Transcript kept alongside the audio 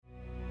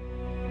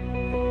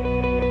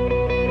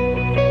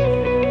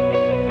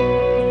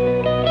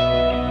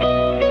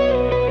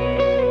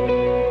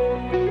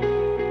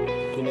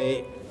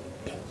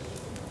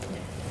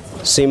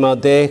စီမ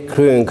တဲ့ခ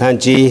ရစ်ခန်း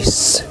ကြီး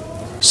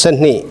စ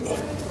နစ်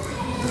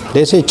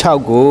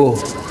46ကို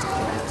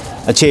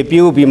အခြေ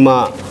ပြုပြီးမှ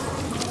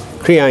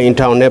ခရိယန်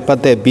ထောင်နဲ့ပတ်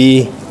သက်ပြီး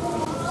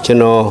ကျွန်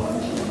တော်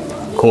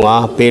ခွန်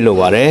အားပေးလို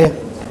ပါတယ်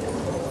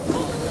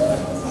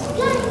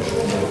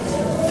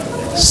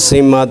စီ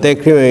မတဲ့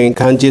ခရစ်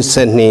ခန်းကြီးစ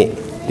နစ်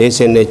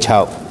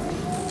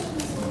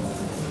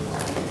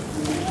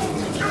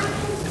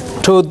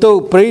46ထို့သို့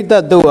ပရိသ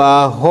တ်တို့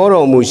အားဟော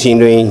တော်မူရှင်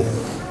တွင်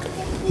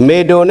မေ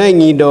တော်နှင့်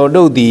ညီတော်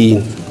တို့သည်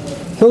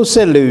နှုတ်ဆ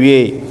က်လူ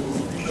၍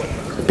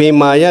ပေ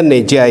မာရနေ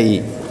ကြ၏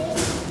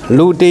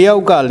လူတယော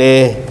က်ကလ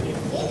ည်း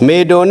မေ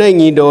တော်နှင့်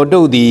ညီတော်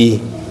တို့သည်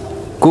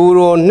ကိုယ်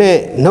တော်နှင့်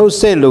နှုတ်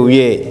ဆက်လူ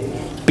၍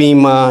ပေ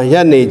မာရ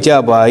နေကြ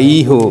ပါ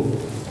၏ဟု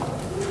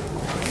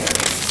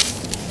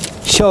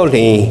လျှော့လျ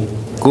င်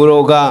ကိုယ်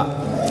တော်က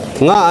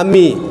ငါအ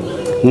မိ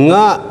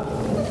ငါ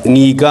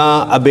ညီက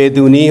အဘယ်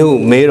သူနည်းဟု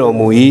မေးတော်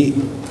မူ၏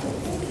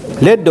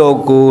လက်တော်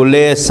ကိုလ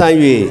ည်းဆန့်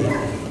၍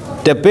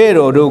တပည့်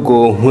တော်တို့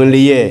ကိုဝင်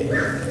လျက်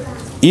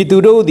ဤသူ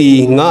တို့သည်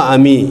ငါအ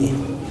မိ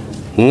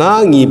ငါ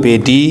ညီပေ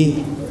တည်း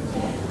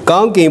ကော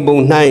င်းကင်ဘုံ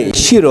၌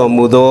ရှိတော်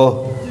မူသော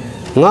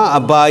ငါ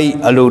အပါ၏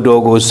အလို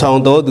တော်ကိုဆောင်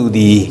တော်သူသ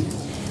ည်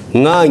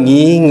ငါ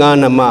ညီငါ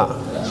နှမ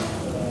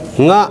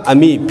ငါအ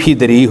မိဖြစ်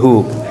သည်ဟု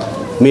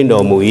မင်း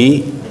တော်မူ၏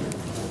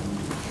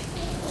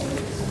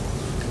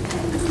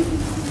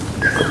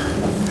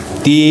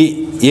ဒီ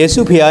ယေ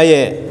ရှုဖျား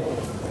ရဲ့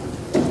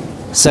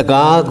စ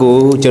ကားကို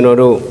ကျွန်တော်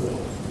တို့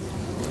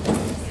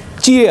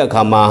ကြည့်ရအ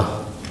ခါမှာ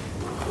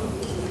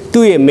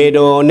သူ့ရဲ့မေ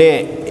တော်နဲ့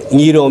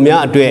ညီတော်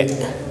များအတွက်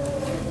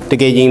တ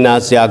ကယ်ရင်နာ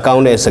စရာကော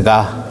င်းတဲ့စ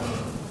ကား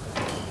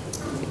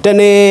တ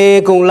နေ့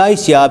ကုန်လိုက်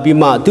ရှာပြီး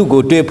မှသူ့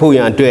ကိုတွေ့ဖို့ရ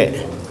န်အတွက်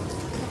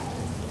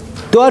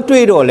တွား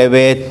တွေ့တော့လည်း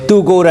ပဲသူ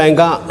ကိုယ်တိုင်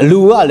ကလူ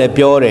ကလည်း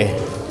ပြောတယ်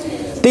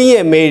တင်း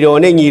ရဲ့မေတော်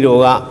နဲ့ညီ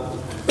တော်က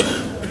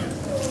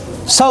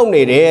စောင့်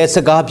နေတယ်စ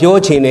ကားပြော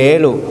ချင်တယ်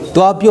လို့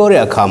တွားပြော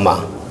တဲ့အခါမှာ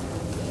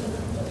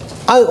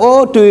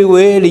အော်တွေ့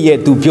ဝဲလျက်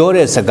သူပြော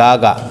တဲ့စကား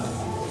က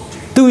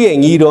သူ့ရဲ့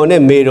ညီတော်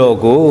နဲ့မေတော်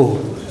ကို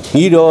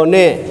ညီတော်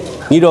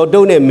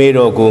တို့နဲ့မေ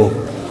တော်ကို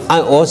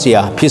အော်စ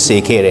ရာဖြစ်စေ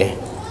ခဲ့တယ်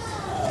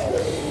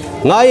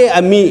ငါရဲ့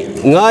အမိ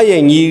ငါ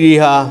ရဲ့ညီရီ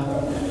ဟာ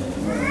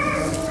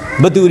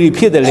ဘသူတွေ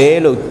ဖြစ်တယ်လဲ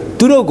လို့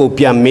သူတို့ကို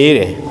ပြန်မေးတ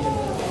ယ်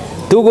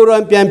သူကိုယ်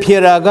တော်ပြန်ဖြေ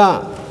တာက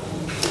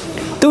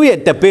သူ့ရဲ့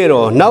တပည့်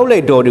တော်နောက်လို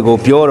က်တော်တွေကို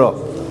ပြောတော့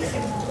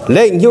လ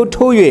က်ညှိုး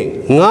ထိုး၍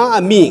ငါ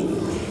အမိ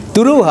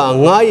သူတို့ဟာ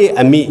ငါရဲ့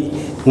အမိ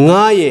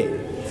ငါရဲ့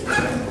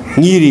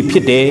ညီရီဖြ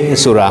စ်တယ်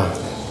ဆိုတာ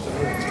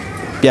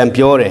ပြန်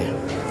ပြောတယ်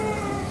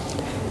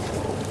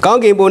ကော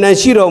င်းကင်ဘုံ၌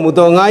ရှိတော်မူ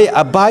သောငါရဲ့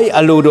အပိုင်း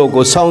အလိုတော်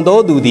ကိုဆောင်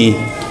တော်သူသည်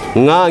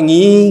ငါ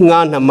ညီငါ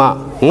နှမ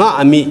ငါ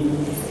အမိ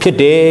ဖြစ်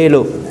တယ်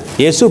လို့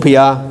ယေရှု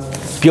ဖျား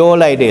ပြော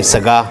လိုက်တဲ့စ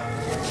ကား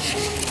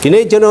ဒီ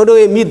နေ့ကျွန်တော်တို့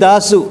ရဲ့မိ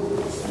သားစု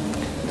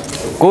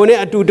ကိုယ်နဲ့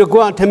အတူတကွ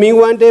ထမင်း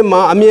ဝမ်းတဲ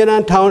မှာအမြဲတ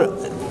မ်း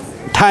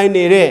ထိုင်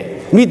နေတဲ့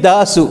မိ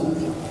သားစု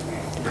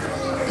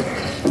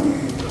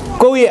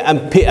ကိုယ့်ရဲ့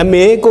အ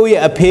မေကိုယ့်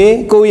ရဲ့အဖေ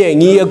ကိုယ့်ရဲ့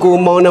ညီအကို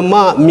မောင်နှမ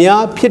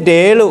များဖြစ်တ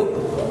ယ်လို့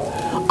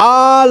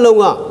အားလုံး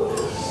က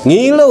င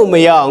င်းလို့မ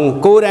ရအောင်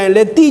ကိုယ်တိုင်လ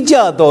ည်းတိကျ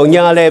တော်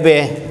ညာလည်းပဲ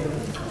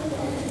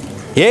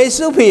ယေ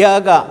ရှု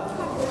ဖျားက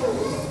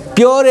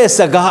ပြောတဲ့စ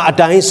ကားအ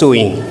တိုင်းဆိုရ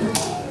င်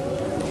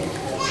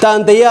တန်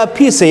တရား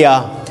ဖြစ်เสีย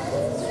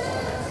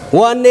ဝ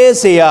မ်းနည်း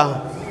เสีย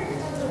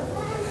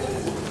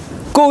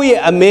ကိုယ့်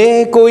ရဲ့အမေ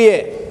ကိုယ့်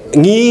ရဲ့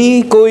ညီ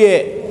ကိုယ့်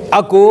ရဲ့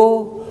အကို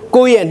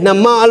ကိုယ့်ရဲ့နှ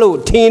မလို့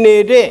ထင်နေ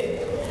တဲ့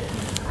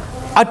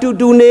အတူ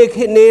တူ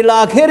နေလာ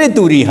ခဲ့တဲ့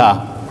သူတွေဟာ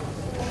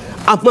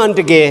အမှန်တ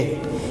ကယ်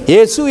ယေ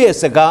ရှုရဲ့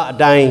စကားအ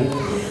တိုင်း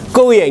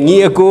ကိုယ့်ရဲ့ညီ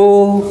အကို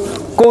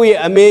ကိုယ့်ရဲ့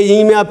အမေ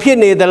ကြီးများဖြစ်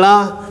နေသ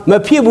လားမ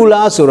ဖြစ်ဘူး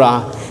လားဆိုတာ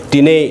ဒီ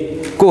နေ့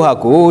ကိုယ့်ဟာ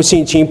ကိုယ်ရှ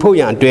င်းချင်းဖို့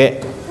ရန်အတွက်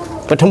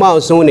ပထမ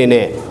အဆုံးအနေ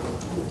နဲ့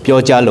ပြော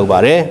ကြားလိုပါ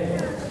တယ်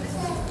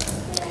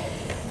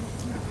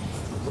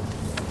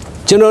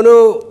ကျွန်တော်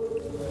တို့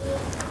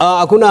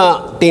အခုန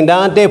တင်တ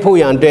န်းတက်ဖို့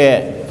ရန်အတွက်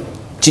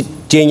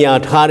ကြီးညာ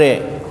ထားတဲ့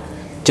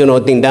ကျွန်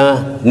တော်တင်တန်း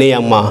နေရာ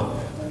မှာ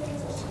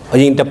အ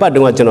ရင်တစ်ပတ်တု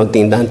န်းကကျွန်တော်တ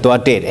င်တန်း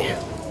သွားတက်တယ်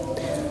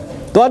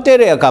သွားတက်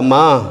တဲ့အခါ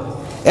မှာ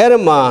အဲ့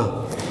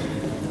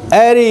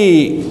ဒီ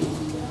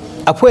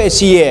အဖွဲ့အစ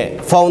ည်းရဲ့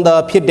founder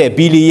ဖြစ်တဲ့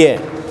ဘီလီရဲ့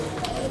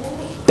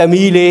တ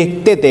မီးလေး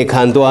တက်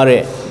ခံသွား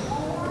တဲ့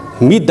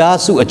မိသား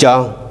စုအကြော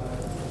င်း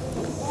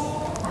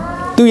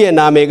သူ့ရဲ့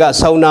နာမည်က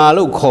ဆောင်းနာ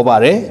လို့ခေါ်ပါ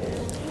တယ်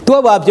သူက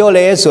ဘာပြော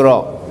လဲဆို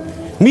တော့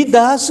မိ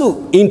သားစု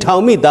အင်ထော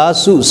င်မိသား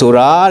စုဆို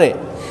တာတဲ့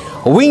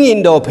ဝိညာဉ်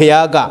တော်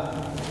ဖျားက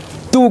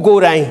သူကို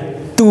ယ်တိုင်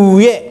သူ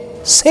ရဲ့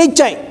စိတ်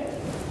ကြိုက်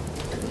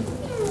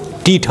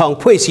ဒီထောင်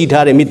ဖွဲ့စည်း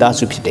ထားတဲ့မိသား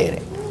စုဖြစ်တယ်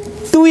တဲ့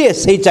သူရဲ့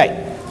စိတ်ကြိုက်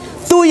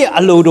သူရဲ့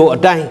အလိုတော်အ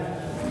တိုင်း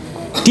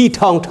ဒီ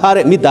ထောင်ထား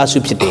တဲ့မိသားစု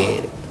ဖြစ်တယ်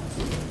တဲ့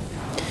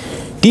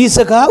ဒီစ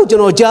ကားကိုကျွ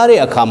န်တော်ကြားတဲ့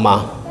အခါမှာ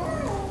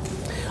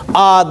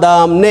အာဒါ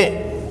မ်နဲ့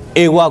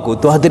အေဝါကို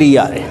သွားသတိရ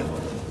တယ်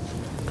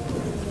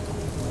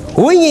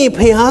ဝိညာဉ်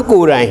ဖျား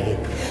ကိုယ်တိုင်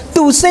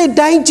သူစိတ်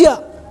တိုင်းကြ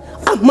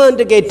အမှန်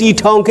တကယ်တီ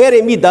ထောင်ခဲ့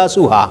တဲ့မိသား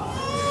စုဟာ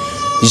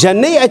ယ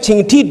နေ့အချိ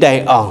န်ထိတို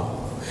င်အောင်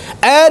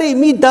အဲ့ဒီ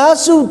မိသား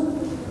စု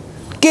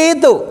ကဲ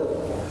တော့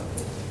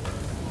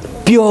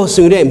ပြော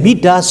ဆိုတဲ့မိ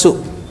သားစု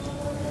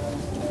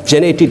ယ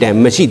နေ့တိတိုင်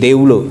မရှိသေး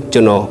ဘူးလို့ကျွ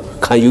န်တော်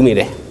ခံယူမိ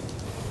တယ်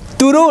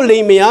သူတို့လိ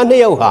မ်မယားနှ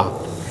စ်ယောက်ဟာ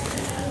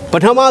ပ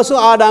ထမ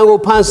ဆုံးအာဒံကို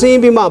ဖန်ဆင်း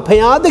ပြီးမှဖ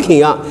ယားသခ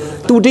င်က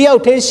သူတယော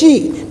က်တည်းရှိ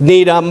နေ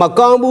တာမ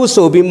ကောင်းဘူး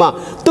ဆိုပြီးမှ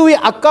သူ့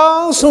ရဲ့အကော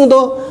င်းဆုံး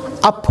သော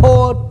အ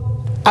ဖို့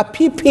အဖြ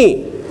စ်ဖြစ်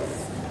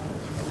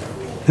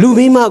လူ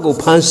မိမကို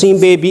ဖန်ဆင်း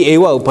ပေးပြီးဧ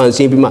ဝကိုဖန်ဆ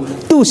င်းပြီးမှ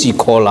သူ့စီ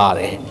ခေါ်လာ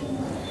တယ်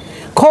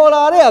ခေါ်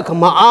လာတဲ့အခါ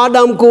မှာအာဒ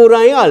မ်ကိုယ်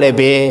တိုင်ရလည်း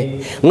ပဲ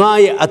ငါ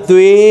ရဲ့အ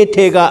သွေး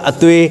ထဲကအ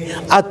သွေး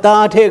အ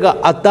သားထဲက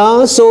အ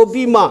သားဆို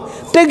ပြီးမှ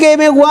တကယ်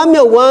ပဲဝမ်း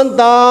မြောက်ဝမ်း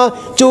သာ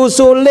ကြို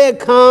ဆိုလက်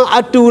ခံ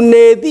အတူ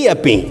နေသည့်အ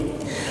ပြင်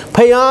ဖ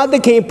ယားသ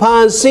ခင်ဖ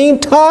န်ဆင်း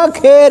ထား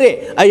ခဲ့တဲ့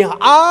အရာ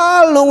အ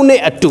လုံး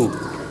နဲ့အတူ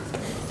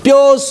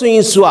ပျော်ရွှ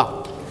င်စွာ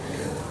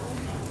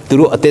သူ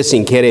တို့အသက်ရှ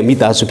င်ခဲ့တဲ့မိ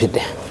သားစုဖြစ်တ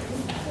ယ်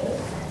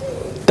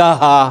ဒါ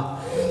ဟာ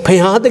ဖ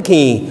ယားသခ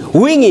င်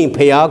ဝိညာဉ်ဖ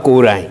ယားကို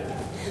ယ်တိုင်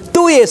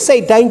သူ့ရဲ့စိ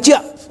တ်တိုင်းကြ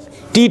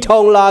တီထော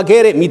င်လာ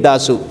ခဲ့တဲ့မိသား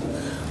စု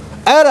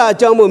အဲ့ဒါ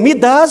ကြောင့်မို့မိ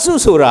သားစု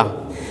ဆိုတာ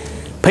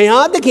ဘု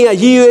ရားသခင်က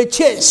ရည်ရွယ်ချ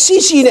က်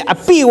ရှိနဲ့အ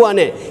ပြည့်အဝ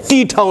နဲ့တီ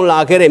ထောင်လာ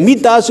ခဲ့တဲ့မိ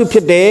သားစုဖြ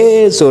စ်တယ်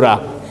ဆိုတာ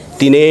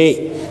ဒီနေ့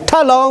ထ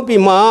ပ်လောင်း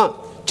ပြီးမှ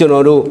ကျွန်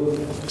တော်တို့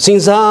စ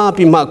ဉ်းစား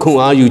ပြီးမှခွန်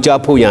အားယူကြ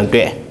ဖို့ရန်အတွ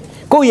က်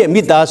ကိုယ့်ရဲ့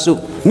မိသား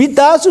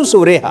စု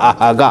ဆိုတဲ့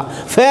ဟာက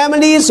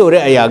family ဆို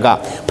တဲ့အရာက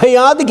ဘု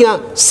ရားသခင်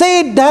စိ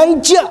တ်တိုင်း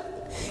ကြ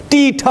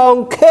တီထောင်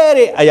ခဲ့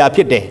တဲ့အရာဖြ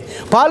စ်တယ်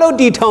။ဘာလို့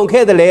တီထောင်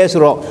ခဲ့တယ်လဲ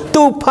ဆိုတော့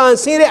သူဖန်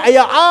ဆင်းတဲ့အ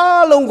ရာအ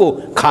လုံးကို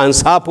ခံ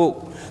စားဖို့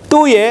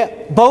သူ့ရဲ့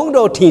ဘုန်း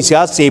တော်ထင်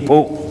ရှားစေ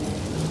ဖို့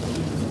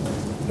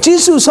ဂျေ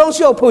စုဆောင်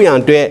ရှောက်ဖို့ရန်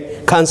အတွက်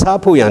ခံစား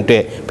ဖို့ရန်အတွ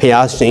က်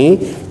ဖျားရှင်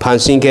ဖန်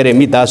ဆင်းခဲ့တဲ့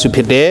မိသားစုဖြ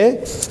စ်တယ်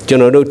ကျွန်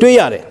တော်တို့တွေ့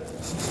ရတယ်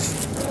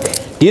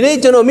။ဒီနေ့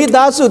ကျွန်တော်မိ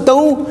သားစု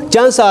၃ကျ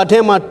မ်းစာထဲ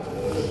မှာ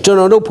ကျွန်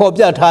တော်တို့ဖော်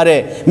ပြထား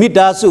တဲ့မိ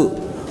သားစု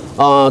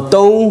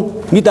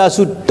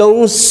၃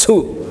စု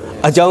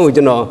အကြောင်းကို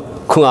ကျွန်တော်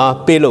ခွန်အား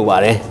ပေးလို့ပါ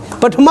တယ်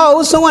ပထမ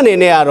အဆုံးအနေ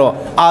နဲ့ကတော့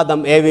အာဒ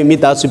မ်အေဗီမိ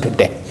သားစုဖြစ်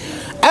တယ်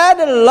အဲ့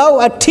ဒါလောက်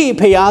အထိ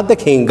ဖယားသ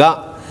ခင်က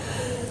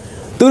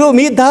သူတို့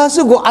မိသား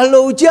စုကိုအ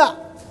လုံးကျ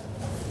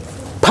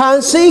ဖန်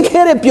ဆင်း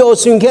ခဲ့တဲ့ပျော်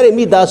ရွှင်ခဲ့တဲ့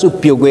မိသားစု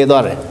ပြိုကွဲ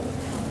သွားတယ်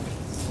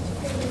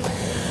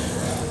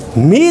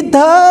မိ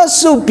သား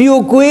စုပြို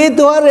ကွဲ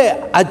သွားတဲ့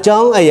အကြော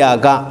င်းအရာ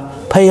က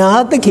ဖ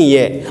ယားသခင်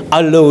ရဲ့အ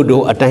လို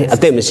တော်အတိုင်းအ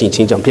သက်မရှိခြ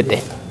င်းကြောင့်ဖြစ်တ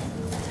ယ်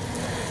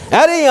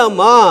အဲ့ဒီ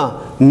မှာ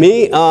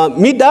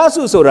မိသား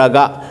စုဆိုတာက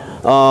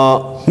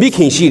မိခ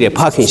င်ရှိတယ်ဖ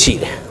ခင်ရှိ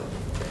တယ်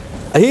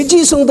အရေး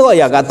ကြီးဆုံးသောအ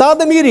ရာကသား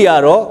သမီးတွေက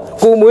တော့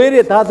ကိုမွေး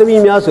တဲ့သားသ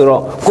မီးများဆို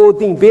တော့ကို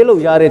တင်ပေး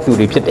လို့ရတဲ့သူ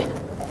တွေဖြစ်တယ်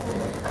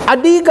အ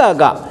ဓိက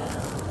က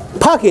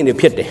ဖခင်တွေ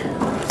ဖြစ်တယ်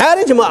အဲ့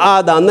ဒီမှာအာ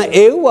ဒါနဲ့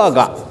အေဝါက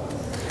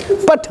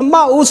ပထမ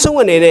ဦးဆုံး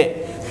အနေနဲ့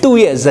သူ့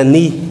ရဲ့ဇ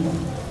နီး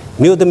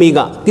မြို့သမီးက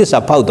တစ္ဆာ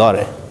ဖောက်သွားတ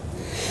ယ်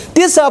တ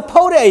စ္ဆာ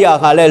ဖောက်တဲ့အရာ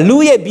ကလည်းလူ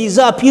ရဲ့ဗီဇ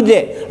ဖြစ်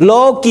တဲ့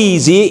လောကီ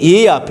စီ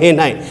ရေးရဖဲ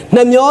နိုင်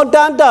နှမျောတ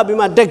န်းတပြီး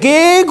မှတက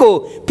ယ်ကို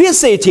ဖြစ်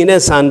စေခြင်း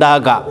တဲ့စန္ဒာ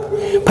က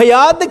ဖ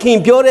ယားသခင်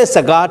ပြောတဲ့စ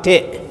ကားထ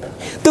က်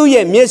သူ့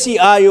ရဲ့မျက်စိ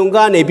အာယုံက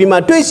နေပြီးမှ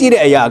တွေ့ရှိ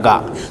တဲ့အရာက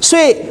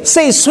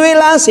စိတ်ဆွေး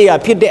လန်းเสีย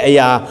ဖြစ်တဲ့အ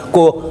ရာ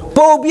ကို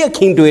ပိုပြခ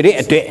င်တွေ့တဲ့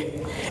အတွက်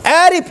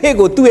အဲ့ဒီဖေ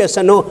ကိုသူ့ရဲ့စ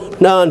နှ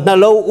နှ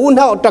လုံးဦး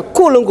နှောက်တစ်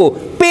ခုလုံးကို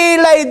ပေး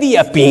လိုက်သည့်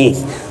အပြင်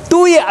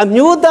သူ့ရဲ့အ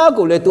မျိုးသား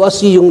ကိုလည်းသူအ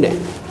စီယုံတယ်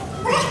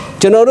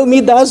ကျွန်တော်တို့မိ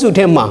သားစု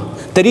ထဲမှာ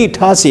တတိ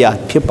ထားเสีย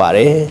ဖြစ်ပါတ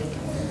ယ်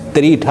တ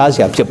တိထားเ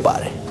สียဖြစ်ပါ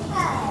တယ်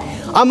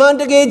အမှန်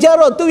တကယ်ကြ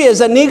တော့သူ့ရဲ့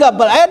ဇနီးက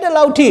အဲ့ဒီ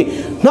လောက်ထိ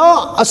နော်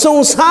အစုံ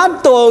စား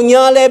တော်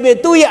ညာလည်းပဲ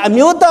သူ့ရဲ့အ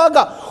မျိုးသားက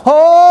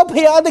ဟောဖ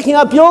ယားသခင်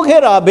ကပြော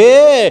ခဲ့တာပဲ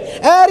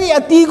အဲ့ဒီ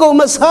အတီးကို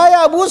မစားရ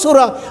ဘူးဆို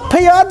တာဖ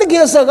ယားသခ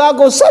င်စကား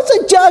ကိုဆ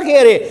က်ကြား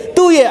ခဲ့တယ်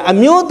သူ့ရဲ့အ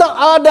မျိုးသား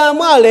အာဒမ်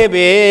မလည်း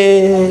ပဲ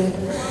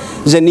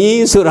ဇ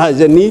နီးဆိုတာ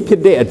ဇနီးဖြ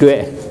စ်တဲ့အတွ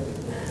က်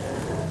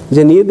ဇ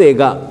နီးတွေ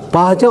က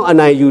ဘာကြောင့်အ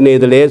နိုင်ယူနေ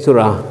တယ်လဲဆို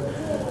တာ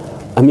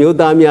အမျိုး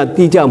သားများ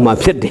သိကြမှာ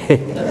ဖြစ်တယ်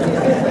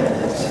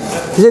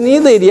ဇနီး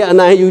တွေအ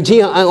နိုင်ယူခြ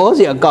င်းအံ့ဩစ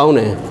ရာကောင်းတ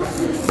ယ်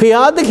ဖ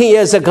ယားသခင်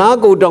ရဲ့စကား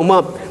ကိုတောင်မှ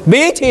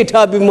ဘေးချေ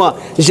ထားပြီးမှ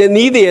ဇ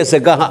နီးတွေရဲ့စ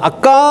ကားအ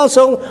ကောင်း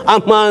ဆုံးအ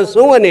မှန်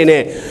ဆုံးအနေ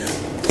နဲ့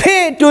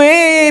ဖေ့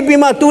တွေး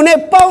ပြီးမှသူနဲ့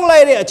ပေါင်းလို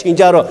က်တဲ့အချိန်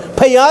ကျတော့ဖ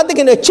ယားသခ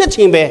င်နဲ့ချစ်ချ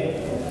င်းပဲ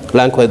လ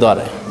မ်းခွဲသွား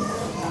တယ်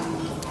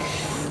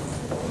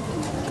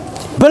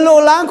ဘယ်လို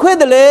လမ်းခွဲ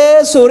တယ်လဲ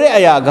ဆိုတဲ့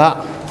အရာက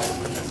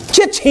ချ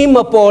စ်ချင်းမ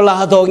ပေါ်လာ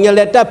တော့ညလ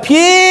က်တဖြ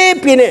ည်း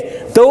ဖြည်းနဲ့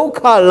ဒုက္ခ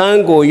လ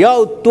မ်းကိုရော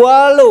က်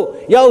သွား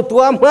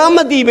မှမ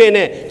သိပဲ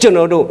နဲ့ကျွန်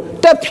တော်တို့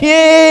တဖြ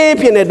ည်း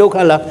ဖြည်းနဲ့ဒုက္ခ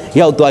လမ်း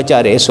ရောက်သွားကြ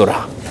တယ်ဆိုတာ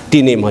ဒီ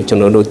နေ့မှကျွန်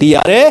တော်တို့သိရ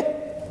တယ်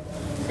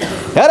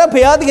။အဲ့ဒါဘု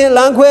ရားသခင်လ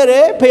မ်းခွဲတ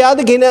ယ်ဘုရားသ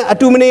ခင်နဲ့အ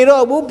တူမနေ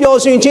တော့ဘူးပျော်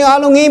ရွှင်ခြင်းအ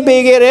လုံးငင်း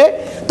ပေးခဲ့တယ်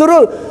သူ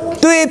တို့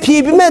တွေ့ဖြ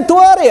ည်းပြီးမဲ့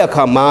တွားတဲ့အ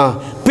ခါမှာ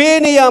ဘေး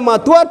နေရာမှာ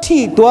တွားထိ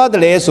တွားတ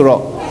ယ်လဲဆို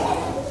တော့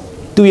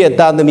သူ့ရဲ့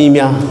သားသမီး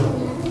များ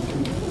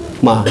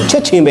မှာချ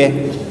က်ချင်းပဲ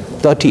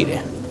တွားထိတ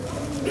ယ်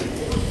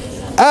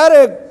အဲ့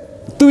ဒါ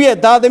သူ့ရဲ့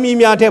သားသမီး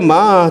များထဲ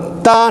မှာ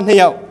သား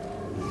2ယောက်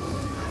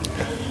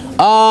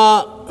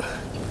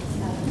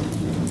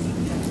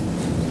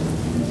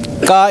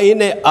ကာအိ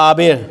နဲ့အာ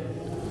ဘေလ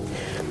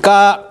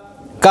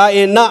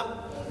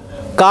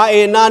ကာ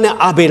အိနာနဲ့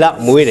အာဘေလ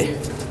မွေးတယ်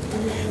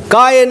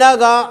ကာအိနာ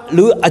က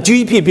လူအ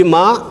ကြီးဖြစ်ပြီး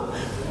မှ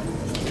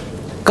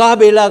ကာ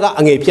ဘေလာက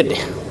အငယ်ဖြစ်တ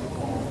ယ်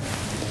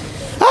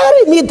အဲ့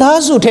ဒီမိသား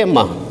စုထဲ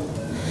မှာ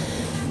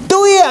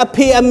သူ့ရဲ့အ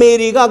ဖေအမေ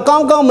တွေကကော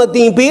င်းကောင်းမ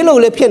သိပေးလို့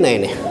လည်းဖြစ်နိုင်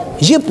တယ်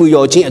ရစ်ပူ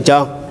ရောခြင်းအကြော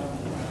င်း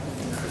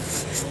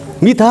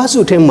မိသားစု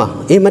ထဲမှာ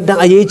အင်မတန်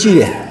အရေးကြီး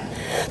တယ်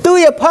သူ့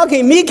ရဲ့ဖခ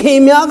င်မိခင်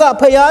များက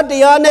ဖရာတ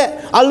ရားနဲ့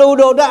အလို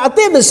တော်အသ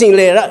က်မစ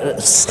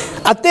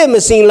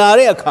င်လာ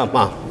တဲ့အခါ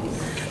မှာ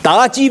ဒါ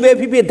ကြီးပဲ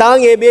ဖြစ်ဖြစ်ဒါ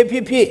ငယ်ပဲဖြ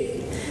စ်ဖြစ်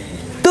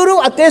သူ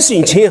တို့အသက်ရှ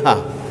င်ခြင်းဟာ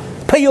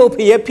ဖယိုဖ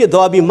ယက်ဖြစ်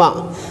သွားပြီးမှ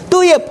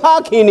သူ့ရဲ့ဖ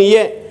ခင်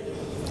ရဲ့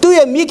သူ့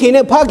ရဲ့မိခင်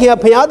နဲ့ဖခင်က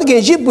ဖရာသခ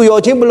င်ရစ်ပူရော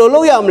ခြင်းဘယ်လို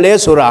လုပ်ရမလဲ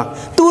ဆိုတာ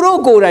သူတို့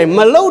ကိုယ်တိုင်မ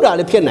လုပ်တာ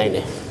လည်းဖြစ်နိုင်တ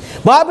ယ်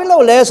ဘာဖြစ်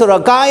လို့လဲဆို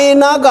တော့ကာယ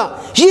နာက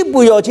ရစ်ပူ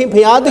ရောခြင်းဖ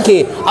ရာသခ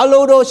င်အ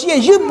လိုတော်ရှိ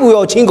ရစ်ပူ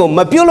ရောခြင်းကိုမ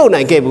ပြုတ်လို့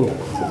နိုင်ခဲ့ဘူး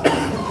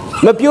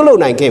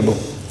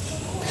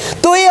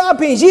သူရဲ့အ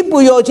ဖေရစ်ပူ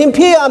ရောခြင်း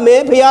ဖြစ်ရမ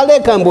ယ်ဖရာလ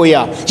က်ခံဖို့ရ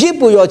ရစ်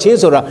ပူရောခြင်း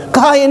ဆိုတာ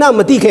ကာယနာမ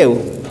သိခဲ့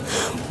ဘူး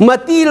မ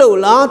သိလို့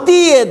လားသိ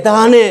ရ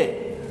သားနဲ့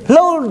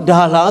လှုပ်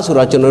တာလားဆို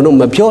တာကျွန်တော်တို့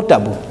မပြောတ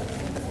တ်ဘူး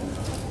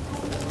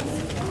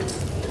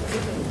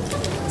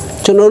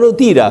ကျွန်တော်တို့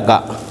သိတာက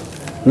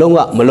လုံးဝ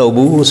မလုပ်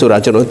ဘူးဆိုတာ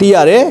ကျွန်တော်သိရ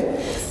တယ်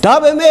ဒါ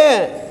ပေမဲ့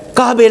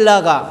ကာဘေလာ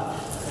က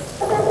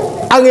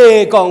အငယ်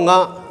ကောင်က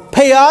ဖ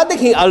ရာသ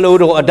ခင်အလို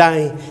တော်အတို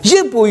င်းရ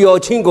စ်ပူရော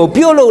ခြင်းကို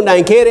ပြုလုပ်နို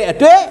င်ခဲ့တဲ့အ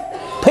တွက်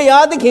ဖရာ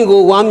သခင်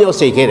ကိုဝမ်းမြောက်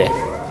စေခဲ့တယ်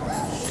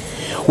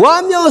ဝ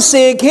မ်းမြောက်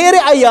စေခဲ့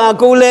တဲ့အရာ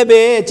ကိုလည်း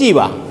ပဲကြည့်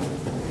ပါ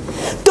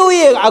သူ့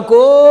ရဲ့အ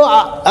ကို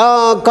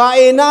ကာ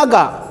အေနာက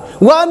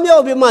ဝမ်းမြော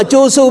က်ပြီးမှ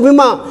ကြိုးဆိုပြီး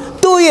မှ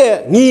သူ့ရဲ့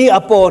ညီ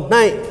အပေါ်၌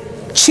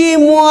ချီး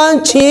မွမ်း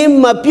ခြင်း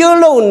မပြု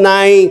လုပ်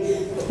နိုင်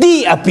သ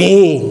ည့်အပြ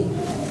င်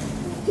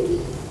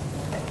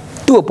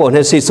သူ့အပေါ်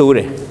နဲ့စိတ်ဆိုးတ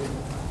ယ်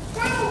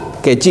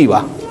ကဲကြည့်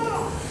ပါ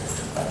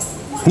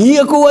ညီ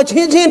အကိုအချ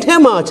င်းချင်းထဲ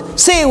မှာ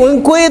စိတ်ဝင်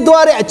ကွေး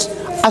သွားတဲ့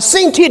အဆ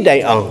င့်ထိတို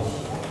င်အောင်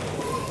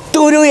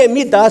သူတို့ရဲ့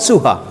မိသားစု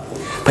ဟာ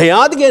ဘု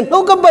ရားသခင်နှု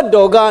တ်ကပတ်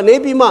တော်ကနေ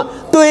ပြီးမှ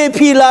တွေ့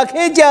ဖီလာ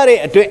ခဲ့ကြတဲ့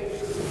အတွက်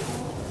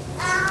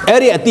အဲ့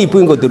ဒီအတိပွ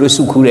င့်ကိုသူတို့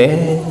စုခူးတယ်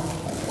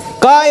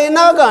ကာယ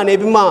နာကနေ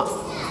ပြီးမှ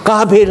ကာ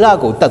ဘေလ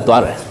ကိုတတ်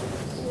သွားတယ်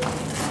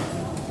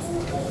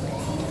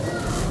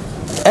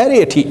အဲ့ဒီ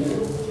အထိ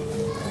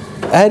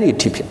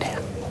ဖြစ်တယ်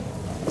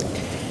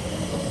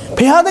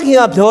ဘုရားသခင်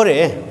ကပြောတ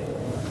ယ်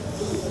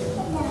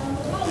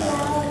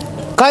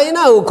ကာယ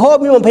နာကိုခေါ်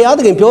ပြီးမှဘုရားသ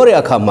ခင်ပြောတဲ့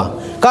အခါမှာ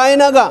ကာယ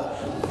နာက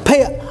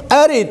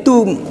အဲ့ဒီသူ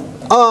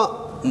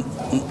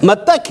မ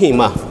တက်ခင်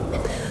မှာ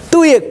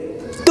သူ့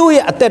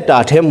ရဲ့အသက်တာ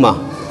ထဲမှာ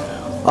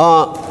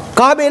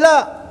ကာဘေလ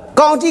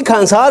ကောင်းကြီးခံ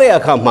စားတဲ့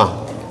အခါမှာ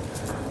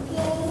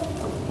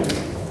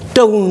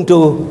တုံတူ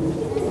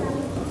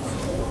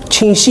ချ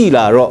င်းရှိ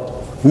လာတော့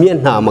မျက်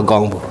နှာမကော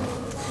င်းဘူး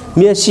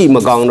မျက်ရှိမ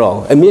ကောင်းတော့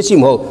မျက်ရှိ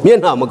မဟုတ်မျက်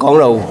နှာမကောင်း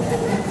တော့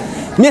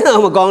မျက်နှာ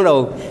မကောင်း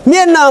တော့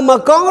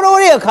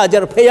တဲ့အခါကျ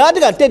တော့ဖရာတ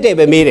ကတက်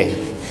ပဲမေးတယ်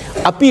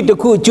အပိတ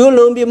ခုကျွ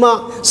လွန်ပြီးမှ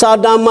စာ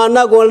တမဏ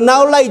ကိုနော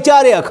က်လိုက်ကြ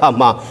တဲ့အခါ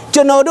မှာ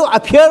ကျွန်တော်တို့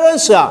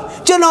appearance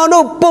ကျွန်တော်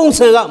တို့ပုံ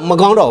စံကမ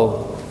ကောင်းတော့ဘူး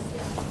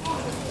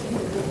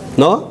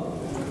နော်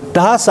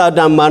ဒါစာတ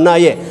မဏ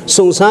ရဲ့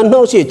စုံစမ်း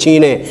နှောက်ယှက်ခြ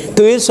င်းနဲ့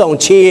သွေးဆောင်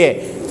ခြင်းရဲ့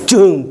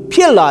ဂျုံဖြ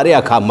စ်လာတဲ့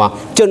အခါမှာ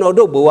ကျွန်တော်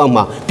တို့ဘဝ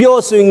မှာ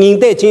ပျော်ရွှင်ငြိမ်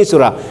သက်ခြင်းဆို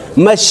တာ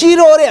မရှိ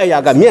တော့တဲ့အရာ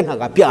ကမျက်နှာ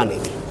ကပြနေ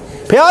တယ်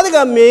ဘုရားသခ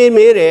င်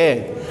မေးတယ်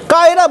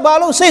ကာယရဘာ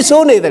လို့စိတ်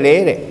ဆိုးနေတယ်လဲ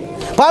တဲ့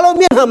ဘာလို့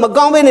မျက်နှာမ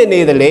ကောင်းဘဲနေတ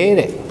ယ်လဲ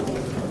တဲ့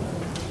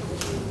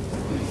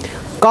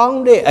ကောင်း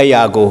တဲ့အ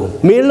ရာကို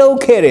မင်းလုပ်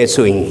ခဲ့တယ်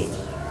ဆိုရင်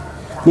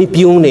မင်း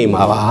ပြုံးနေ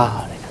မှာပါ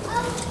တဲ့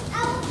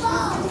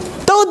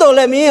တိုးတော်လ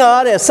ည်းမင်းဟာ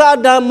တဲ့စာ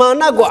ဒာမာ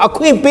နကိုအ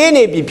ခွင့်ပေး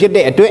နေပြီဖြစ်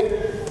တဲ့အတွက်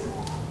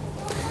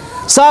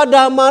စာ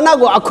ဒာမာန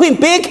ကိုအခွင့်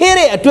ပေးခဲ့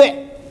တဲ့အတွက်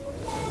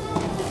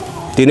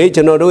ဒီနေ့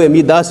ကျွန်တော်တို့ရဲ့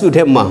မိသားစု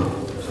ထဲမှာ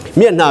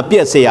မျက်နှာပြ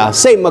က်เสีย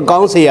စိတ်မကော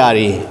င်းเสีย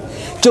တွေ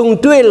ကြုံ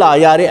တွေ့လာ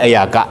ရတဲ့အ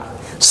ရာက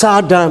စာ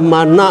ဒာ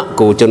မာန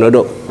ကိုကျွန်တော်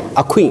တို့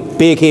အခွင့်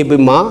ပေးခဲ့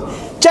ပြီးမှ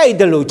ကြိုက်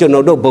တယ်လို့ကျွန်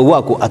တော်တို့ဘဝ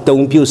ကိုအ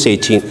တုံးပြုစေ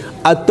ခြင်း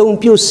အတုံး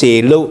ပြုစေ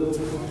လို့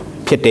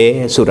ဖြစ်တယ်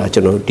ဆိုတာကျွ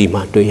န်တော်ဒီ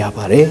မှာတွေ့ရ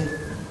ပါတယ်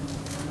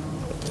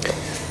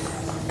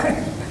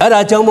အဲ့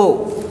ဒါကြောင့်မို့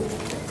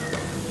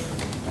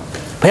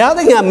ဘုရားသ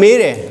ခင်ကမေး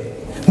တယ်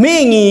မ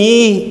င်း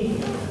ကြီး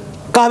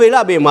ကာဘေလ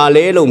ပေမှာ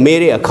လဲလို့မေး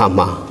တဲ့အခါ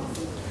မှာ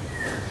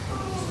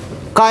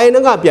ကာယန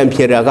ကပြန်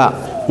ဖြေတာက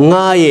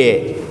ငါရဲ့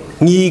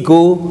ညီ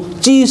ကို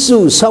ကြီးစု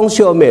ဆောင်း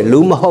လျှော့မဲ့လူ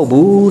မဟုတ်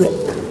ဘူးတဲ့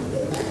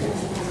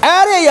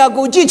အဲ့ဒီအရာ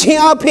ကိုကြည့်ချ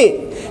င်းအဖြစ်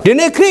ဒီ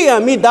နေ့ခရိယာ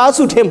မိသား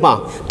စုထဲမှာ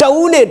တ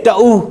ဦးနဲ့တ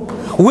ဦး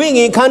ဝိ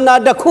ညာဉ်ခန္ဓာ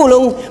တစ်ခု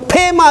လုံး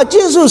ဖေးမှ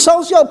ကြီးစုဆော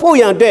င်းလျှော့ဖို့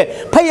ရန်အတွက်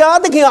ဖယား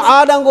သခင်အာ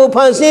ဒံကိုဖ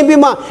န်ဆင်း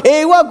ပြီးမှအေ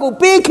ဝတ်ကို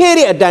ပေးခဲ့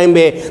တဲ့အတိုင်း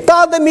ပဲ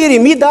သားသမီးတွေ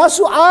မိသား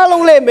စုအား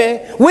လုံးလည်းပဲ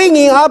ဝိ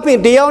ညာဉ်အဖြစ်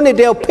တယောက်နဲ့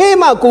တယောက်ဖေး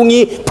မှကူညီ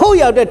ဖို့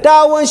ရတဲ့တာ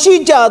ဝန်ရှိ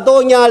ကြသော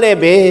ညာလည်း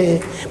ပဲ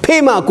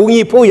ဖေးမှကူ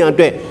ညီဖို့ရန်အ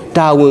တွက်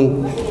တာဝန်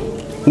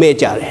မဲ့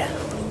ကြတယ်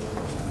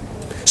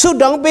ဆု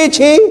တောင်းပေး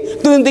ခြင်း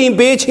တွင်တင်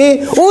ပေးခြင်း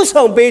ဥ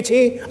ဆောင်ပေးခြ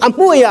င်းအ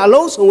မှုအရာအ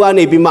လုံးစုံက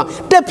နေပြီးမှ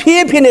တက်ဖြ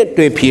ည်းဖြည်းနဲ့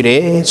တွေ့ဖြည်းတ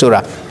ယ်ဆိုတာ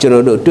ကျွန်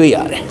တော်တို့တွေ့ရ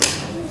တယ်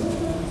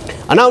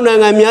အနောက်နို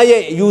င်ငံများ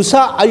ရဲ့အယူ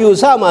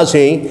ဆမှာ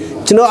ဆိုရင်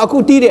ကျွန်တော်အခု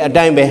တီးတဲ့အ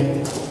တိုင်းပဲ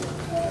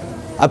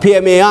အဖေ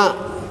အမေက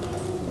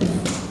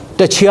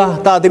တခြား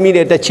သားသမီး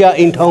တွေတခြား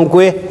အိမ်ထောင်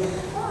ကွဲ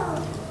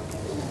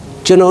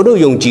ကျွန်တော်တို့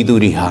ယုံကြည်သူ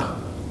တွေဟာ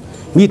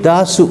မိ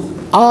သားစု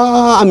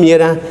အမြဲ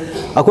တမ်း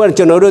အခု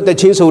ကျွန်တော်တို့တ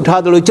ချင်းဆို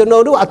ထားတယ်လို့ကျွန်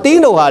တော်တို့အသိ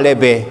တော်ဟာလည်း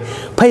ပဲ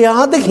ဖ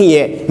ယားသခင်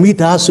ရဲ့မိ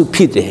သားစုဖြ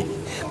စ်တယ်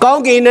ကော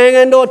င်းကင်နိုင်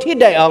ငံတော်ထိ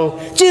တိုင်အောင်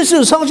ကြည်စု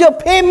ဆောင်ရှောက်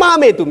ဖေးမ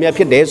မဲ့သူများ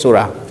ဖြစ်တယ်ဆို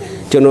တာ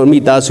ကျွန်တော်မိ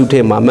သားစုထဲ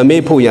မှာမ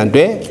မေ့ဖို့ရန်အ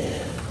တွက်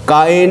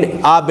ကာအင်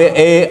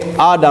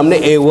အာဒမ်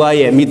နဲ့အေဝါ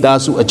ရဲ့မိသား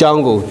စုအကြော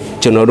င်းကို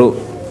ကျွန်တော်တို့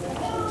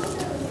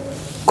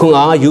ခွန်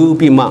အားယူ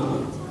ပြီးမှ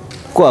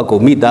ကိုယ့်အကို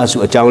မိသားစု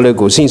အကြောင်းလေး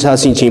ကိုစဉ်းစား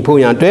ဆင်ခြင်ဖို့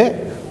ရန်အတွက်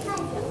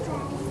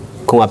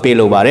ခွန်အားပေး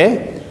လိုပါတယ်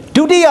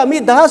ဒုတိယမိ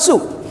သားစု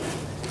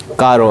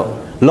ကတော့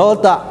လော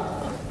တ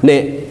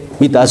နဲ့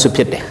မိသားစုဖြ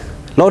စ်တယ်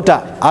လောတ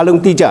အားလုံး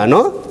သိကြ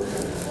နော်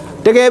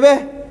တကယ်ပဲ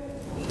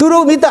သူ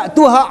တို့မိသား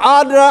သူဟာအာ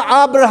ဗြ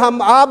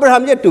ဟံ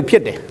ရဲ့တူဖြ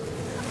စ်တယ်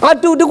အ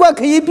တူတကွ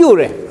ခရီးပြို့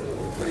တယ်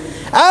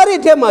အဲ့ဒီ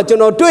ထဲမှာကျွန်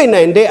တော်တွေ့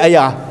နိုင်တဲ့အ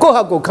ရာကိုယ့်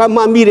ဟာကိုယ်ခံ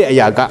မှမိတဲ့အ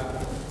ရာက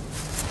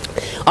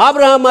အာ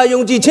ဗြဟံမှာ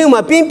ယုံကြည်ခြင်း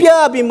မှာပြင်းပြ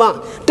ပြီးမှ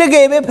တက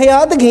ယ်ပဲဖခ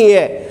င်သခင်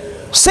ရဲ့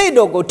စိတ်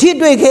တော်ကိုထိ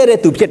တွေ့ခဲ့တဲ့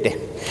သူဖြစ်တယ်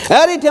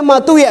အဲ့ဒီထဲမှာ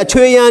သူ့ရဲ့အ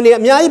ချွေရန်တွေ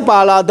အများကြီးပါ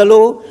လာသ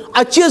လို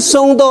အချစ်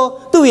ဆုံးသော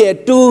သူ့ရဲ့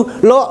တူ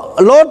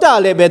လောတ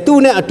လည်းပဲသူ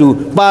နဲ့အတူ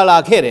ပါလာ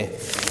ခဲ့တယ်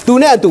သူ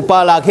နဲ့အတူပါ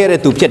လာခဲ့တဲ့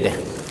သူဖြစ်တယ်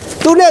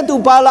သူနဲ့အတူ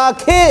ပါလာ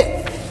ခဲ့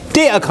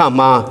တဲ့အခါ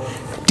မှာ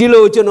ဒီ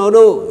လိုကျွန်တော်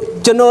တို့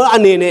အ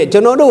နေနဲ့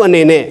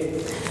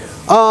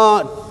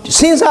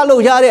စဉ်းစား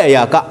လို့ရတဲ့အ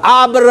ရာကအာ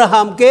ဗြ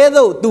ဟံကဲ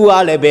သို့သူ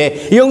အားလည်းပဲ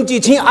ယုံကြ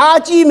ည်ခြင်းအား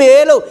ကြီးမ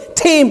ယ်လို့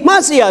ထင်မှ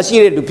တ်เสียရှိ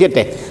တဲ့သူဖြစ်တ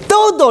ယ်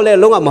တိုးတော်လည်း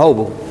လုံးဝမဟုတ်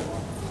ဘူး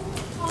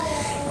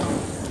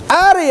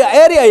အဲ့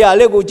ဒီအရာ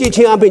လေးကိုကြည့်ချ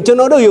င်းအပြင်ကျွန်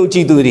တော်တို့ယုံကြ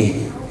ည်သူတွေ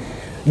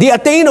ဒီအ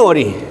သိတော်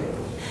တွေ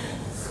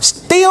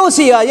တေယို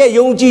စီယာရဲ့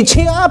ယုံကြည်ခြ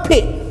င်းအဖြ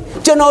စ်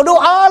ကျွန်တော်တို့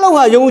အားလုံး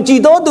ဟာယုံကြည်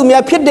တော်သူ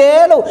များဖြစ်တ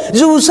ယ်လို့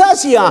ယူဆ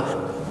စီယာ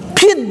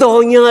ဖြစ်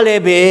တော်ညာလ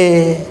ည်းပဲ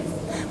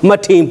မ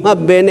ထင်မှတ်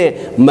ပဲနဲ့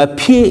မ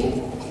ဖြစ်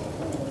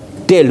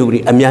တဲ့လူတွေ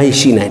အများကြီး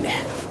ရှိနိုင်တယ်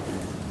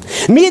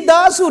မိ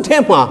သားစုထဲ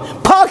မှာ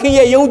ဖခင်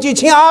ရဲ့ယုံကြည်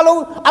ခြင်းအား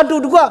လုံးအတူ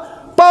တကွ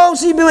ပေါင်း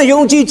စည်းပြီး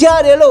ယုံကြည်ကြ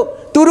တယ်လို့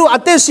သူတို့အ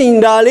သက်ရှင်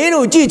တာလေး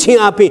တို့ကြည်ခြင်း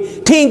အဖြစ်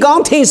ထင်ကော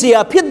င်းထင်เสีย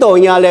ဖြစ်တော်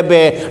ညာလည်း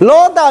ပဲ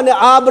လောတနဲ့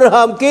အာဗြ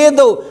ဟံကဲ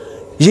သို့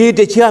ရေတ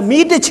ခြားမိ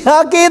တ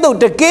ခြားကဲသို့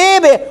တကယ်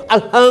ပဲအ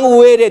ဟံ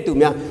ဝဲတဲ့သူ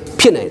များ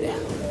ဖြစ်နိုင်တယ်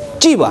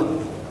ကြည်ပါ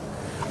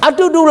အ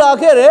တူတူလာ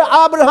ခဲ့တယ်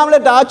အာဗြဟံလ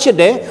ည်းတားချစ်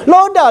တယ်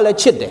လောတလည်း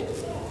ချစ်တယ်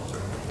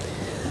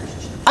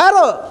အဲ့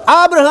တော့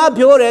အာဗြဟံ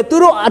ပြောတယ်သူ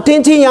တို့အတ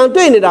င်းချင်းရန်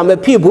တွေ့နေတာမ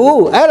ဖြစ်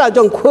ဘူးအဲ့ဒါ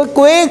ကြောင့်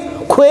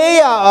ခွဲ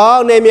ရအော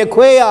င်နေမြ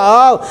ခွဲရ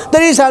အောင်တ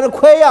တိဆာ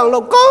ခွဲရအောင်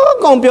လို့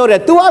ကောင်းပြောတ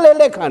ယ်သူကလည်း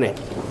လက်ခံတယ်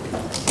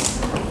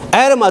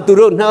အဲ့ဒါမှသူ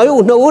တို့နှု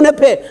တ်နဲ့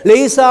ဖက်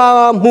လေး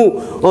စားမှု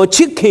ချ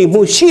စ်ခင်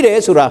မှုရှိတယ်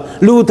ဆိုတာ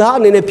လူသား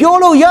အနေနဲ့ပြော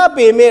လို့ရ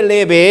ပေမဲ့လ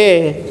ည်းပဲ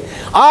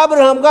အာဗြ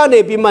ဟံကနေ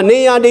ပြီးမှနေ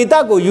ရာဒေသ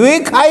ကို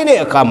ရွေးခိုင်းတဲ့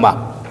အခါမှာ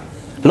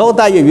လော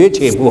တရဲ့ရွေး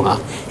ချယ်မှုဟာ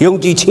ယုံ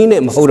ကြည်ခြင်း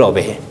နဲ့မဟုတ်တော့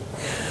ပဲ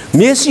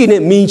မျက်စိ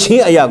နဲ့မြင်ချ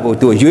င်းအရာကို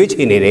သူရွေးချ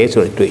ယ်နေတယ်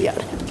ဆိုတွေ့ရ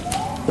တယ်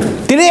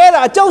ဒီနေ့အဲ့ဒါ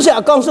အကြောက်စရာ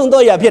အကောင်းဆုံး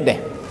သောအရာဖြစ်တယ်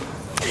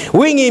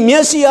ဝိညာဉ်မျ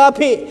က်စိအ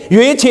ဖြစ်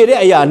ရွေးချယ်တဲ့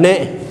အရာနဲ့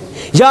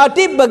ယာ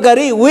တိပဂ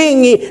ရိဝိ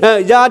ညာဉ်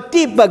ယာ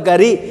တိပဂ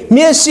ရိ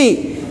မျက်စိ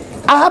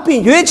အဖြစ်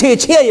ရွေးချယ်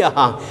ခြင်းအရာ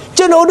ဟာ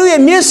ကျွန်တော်တို့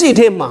ရဲ့မျက်စိ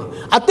ထဲမှာ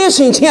အသက်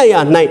ရှင်ခြင်းအရာ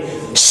၌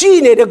ရှိ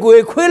နေတဲ့ကို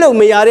ယ်ခွေးလို့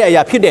မရတဲ့အ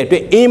ရာဖြစ်တဲ့အတွ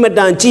က်အင်မတ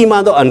န်ကြီး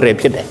မားသောအန္တရာယ်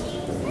ဖြစ်တယ်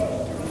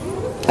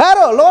အဲ့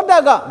တော့လောတ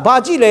ကဘာ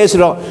ကြည့်လဲဆို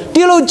တော့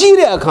ဒီလိုကြည့်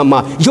တဲ့အခါမှာ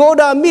ယော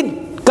ဒာမိ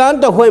ကန်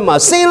တဝဲမှာ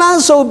စင်လ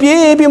န်းဆို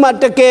ပြေးပြီးမှ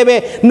တကယ်ပဲ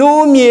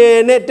နိုးမြေ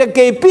နဲ့တက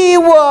ယ်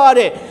ပြီးွား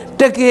တဲ့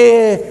တကယ်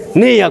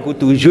နေရာကို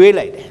သူရွေး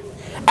လိုက်တယ်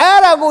အဲ့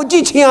ဒါကိုကြ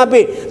ည့်ချင်းအပြ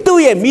င်သူ့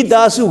ရဲ့မိ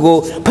သားစုကို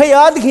ဖ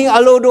ယားသခင်အ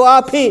လိုတော်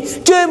အဖြစ်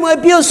ကျွေးမွေး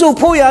ပြုစု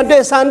ဖို့ရ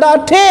တဲ့စန္ဒ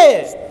ထဲ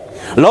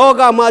လော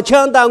ကမှာချ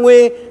မ်းသာငွေ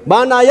ဘာ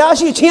နာရ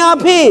ရှိခြင်းအ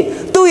ဖြစ်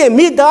သူ့ရဲ့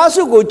မိသား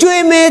စုကို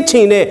ကျွေးမဲခြ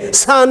င်းနဲ့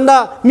စန္ဒ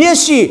မျက်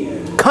ရှိ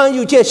ခံ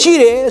ယူချက်ရှိ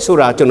တယ်ဆို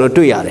တာကျွန်တော်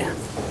တွေ့ရတယ်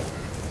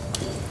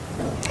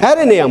အဲ့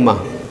ဒီနေရာမှာ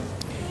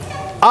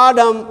အာဒ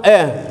မ်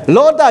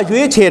လောတ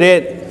ရွေးချယ်တဲ့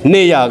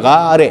နေရာက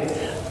တဲ့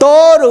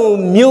တောရုံ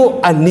မြို့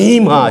အ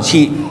နီးမှာ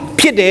ရှိ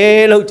ဖြစ်တ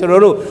ယ်လို့ကျွန်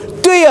တော်တို့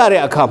တွေ့ရ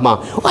တဲ့အခါမှာ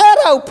အဲ့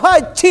ဒါဖ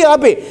တ်ချအ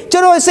ပြင်ကျွ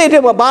န်တော်စိတ်ထဲ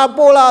မှာဘာ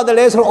ပေါ်လာတယ်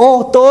လဲဆို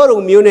တော့တောရုံ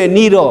မြို့နဲ့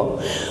နီးတော့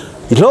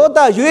လောတ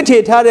ရွေးချ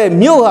ယ်ထားတဲ့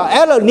မြို့ဟာ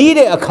အဲ့လိုနီး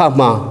တဲ့အခါ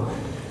မှာ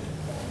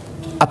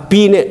အ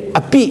ပိနဲ့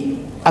အ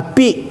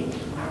ပိ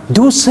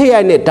ဒုစ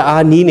ရိုက်နဲ့တ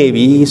အားနီးနေ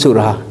ပြီဆို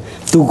တာ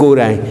သူကိုယ်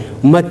တိုင်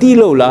မတိ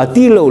လို့လား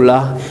တိလို့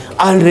လား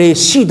အန္တရာယ်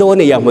ရှိသော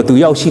နေရာမှာသူ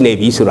ရောက်ရှိနေ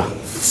ပြီဆိုတာ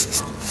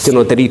ကျွန်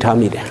တော်သတိထား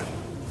မိတယ်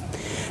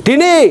ဒီ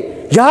နေ့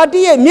ယာ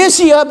တိရဲ့မျက်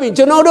စိအပြင်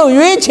ကျွန်တော်တို့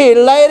ရွေးချယ်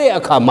လိုက်တဲ့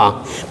အခါမှာ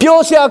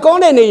ပျော်စရာကော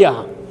င်းတဲ့နေရာ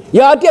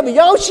ယာတိက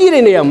ရောက်ရှိ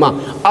တဲ့နေရာမှာ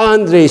အန္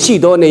တရာယ်ရှိ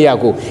သောနေရာ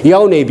ကို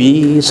ရောက်နေပြီ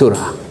ဆို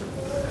တာ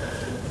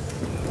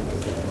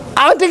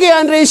တကယ်အ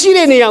န္တရာယ်ရှိ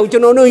တဲ့နေရာကိုကျွ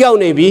န်တော်တို့ရောက်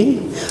နေပြီ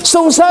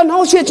စုံစမ်း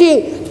နှောက်ယှက်ခြင်း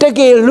တက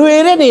ယ်လွယ်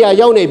တဲ့နေရာ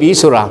ရောက်နေပြီ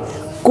ဆိုတာ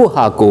ကို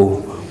ဟာကို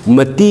မ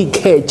တိ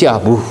ခဲ့ကြ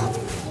ဘူး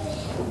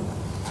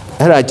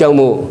အဲ့ဒါကြောင့်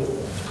မို့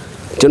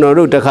ကျွန်တော်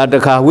တို့တ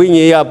ခါဝိ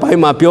ညာဉ်ရဘို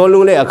င်းမှာပြော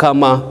လုံးတဲ့အခါ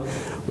မှာ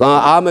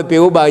အားမပြေ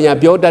ဘူးပါညာ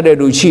ပြောတတ်တဲ့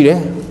လူရှိတယ်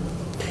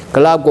က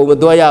လပ်ကိုမ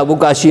သွားရဘူး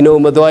ကာစီနို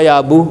မသွားရ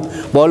ဘူး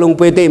ဘောလုံး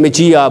ပေးသိမကြ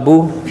ည့်ရ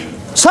ဘူး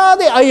စား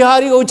တဲ့အရာ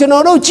တွေကိုကျွန်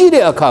တော်တို့ကြည့်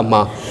တဲ့အခါ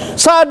မှာ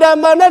စာတ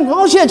မန်နဲ့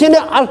နှောက်ယှက်ခြင်း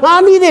နဲ့အလှ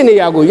မ်းနေတဲ့နေ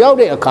ရာကိုရောက်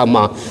တဲ့အခါ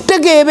မှာတ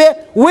ကယ်ပဲ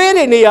ဝေး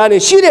တဲ့နေရာ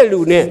နဲ့ရှိတဲ့လူ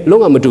နဲ့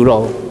လုံးဝမတူ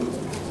တော့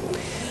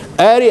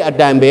အဲ့ဒီအ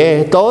တန်ပဲ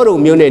တောတုံ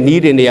မျိုးနဲ့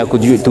နီးတဲ့နေရာကို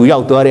သူရော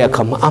က်သွားတဲ့အ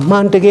ခါမှာအမှ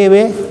န်တကယ်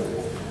ပဲ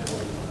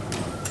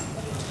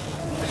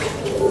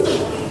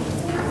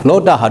လော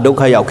တဟာဒုက္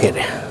ခရောက်ခဲ့တ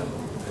ယ်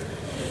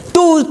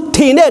သူထ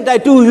င်တဲ့အတို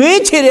င်းသူ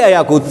ရွေးချယ်တဲ့အ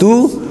ရာကိုသူ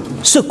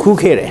စွတ်ခူး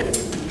ခဲ့တယ်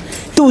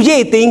သူရိ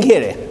တ်သိမ်းခဲ့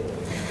တယ်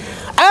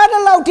အဲ့ဒါ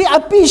လောက်ထိ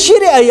အပိရှိ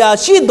တဲ့အရာ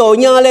ရှိတော်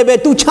ညာလည်းပဲ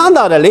သူချမ်း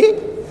သာတယ်လေ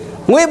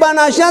ငွေဘာ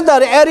နာရှမ်းသာ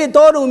တဲ့အဲ့ဒီ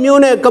တောတုံ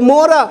မျိုးနဲ့က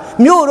မောရ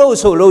မြို့တို့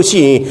ဆိုလို့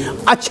ရှိရင်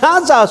အချ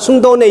မ်းသာ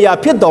ဆုံးသောနေရာ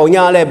ဖြစ်တော်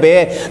ညာလည်းပဲ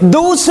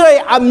ဒုစရို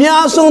က်အ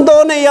များဆုံး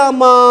သောနေရာ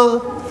မှာ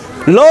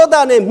လောဒ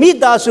နဲ့မိ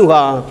သားစု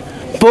ဟာ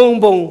ဘုံ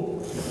ဘုံ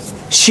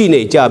ရှိ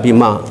နေကြပြီး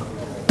မှ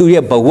သူ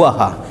ရဲ့ဘဝ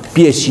ဟာပြ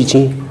ည့်စည်ခြ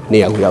င်းနေ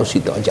ရာကိုရောက်ရှိ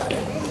တော်ကြတ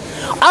ယ်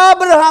အာ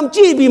ဗြဟံကြ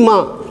ည့်ပြီးမှ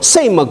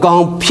စိတ်မကော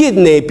င်းဖြစ်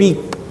နေပြီး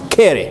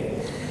ခဲ့တယ်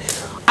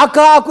အ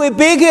ကာအကွယ်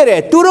ပေးခဲ့တ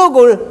ယ်သူတို့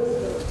ကို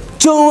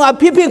ဂျုံအ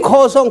ဖြစ်ဖြစ်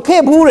ခေါ်ဆောင်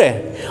ခဲ့ဘူးတယ်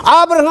အာ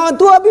ဗြဟံ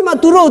သူအပြီးမှ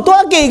သူတို့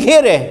တွားကေ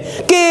ခဲ့တယ်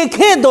ကေ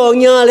ခဲ့တော်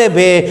ညာလည်း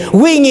ပဲ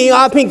ဝိညာဉ်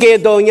အဖြစ်ကေ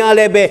တော်ညာ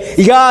လည်းပဲ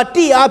ယာ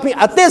တိအဖြစ်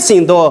အသက်ရှ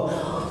င်တော်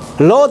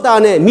လောဒ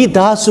နဲ့မိ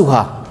သားစု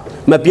ဟာ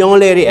မပြောင်း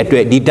လဲတဲ့အတွ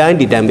က်ဒီတိုင်း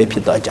ပဲဖြ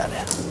စ်သွားကြတ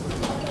ယ်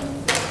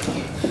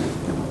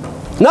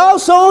နောက်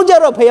ဆုံးကြ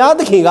တော့ဘုရား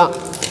သခင်က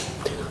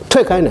ထွ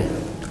က်ခိုင်းတယ်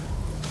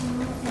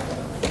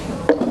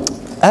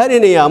အဲ့ဒီ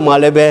နေရာမှာ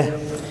လည်းပဲ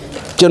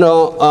ကျွန်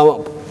တော်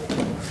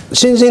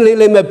ရှင်း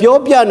လေးမပြော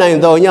ပြနိုင်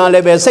တော့ညာလ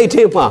ည်းပဲစိတ်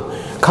ထဲမှာ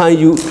ခံ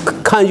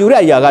ယူ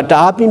တဲ့အရာကတ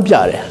အားပြင်းပြ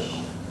တယ်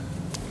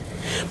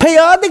ဘု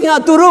ရားသခင်က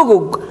သူတို့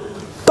ကို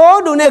တော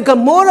တုံနဲ့ဂ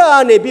မောရာ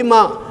နေပြီးမှ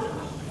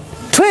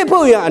ထွေး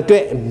ဖို့ရအတွ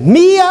က်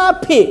မိအား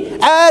ဖြင့်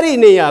အဲ့ဒီ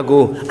နေရာ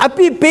ကိုအ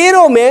ပြစ်ပေး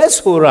တော့မယ်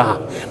ဆိုတာ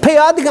ဘု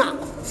ရားသခင်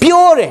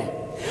ပြောတယ်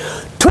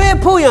ထွေး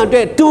ဖို့ရအတွ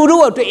က်သူ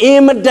တို့အတွက်အ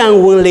င်မတန်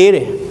ဝင်လေတ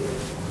ယ်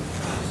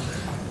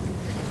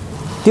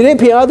ဒီနေ့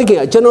ဘုရားသခင်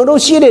ကကျွန်တော်တို့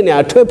ရှိတဲ့နေရာ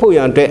ထွေးဖို့ရ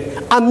အတွက်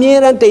အမြဲ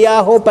တမ်းတ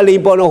ရားဟောပလီ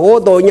ပေါ်လို့ဟော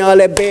တော်ညာ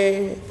လည်းပဲ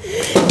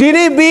ဒီ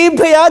နေ့ပြီး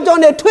ဘုရားကျော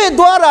င်းနဲ့ထွေး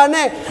သွားတာ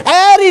နဲ့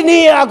အဲ့ဒီနေ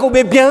ရာကို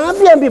ပဲပြန်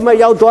ပြီးမှ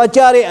ရောက်သွားကြ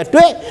တဲ့အတွ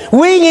က်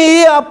ဝိညာဉ်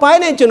ရေးအပို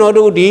င်းနဲ့ကျွန်တော်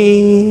တို့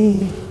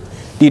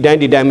ဒီတို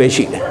င်းပဲ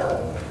ရှိတယ်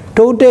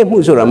တိုးတက်မှု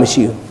ဆိုတာမ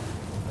ရှိဘူး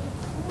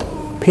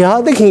ဘုရား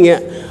သခင်ရဲ့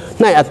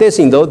နိုင်အသက်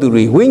ရှင်တော်သူ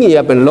တွေဝိညာဉ်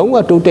ရေးပဲလုံးဝ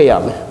တိုးတက်ရ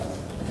မယ်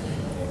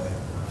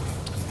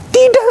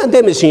တိတန်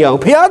တဲ့မရှိအောင်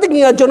ဘုရားသခ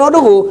င်ကကျွန်တော်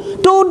တို့ကို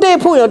တိုးတက်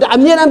ဖို့ရအ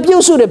မြဲတမ်းပြု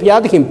စုတဲ့ဘု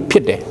ရားသခင်ဖြ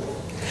စ်တယ်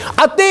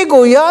အသက်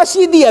ကိုရ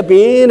ရှိသည့်အပြ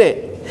င်တဲ့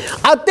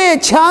အသက်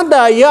ချမ်း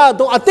သာရ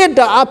တော့အသက်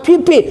တာအဖြစ်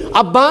ဖြစ်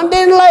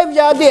abundant life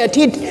ရတဲ့အ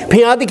ထိဘု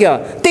ရားသခင်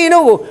တင်း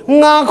တို့ကို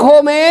ငါ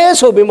ခေါ်မယ်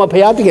ဆိုပြီးမှဘု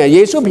ရားသခင်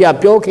ယေရှုဘုရား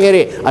ပြောခဲ့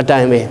တဲ့အတို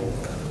င်းပဲ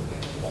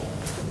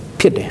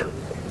ဖြစ်တယ်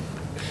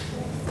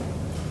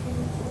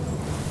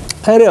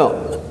အဲ့တော့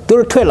သူ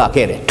တို့ထွက်လာ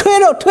ခဲ့တယ်ထွက်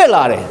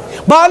လာတယ်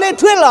ဘာလဲ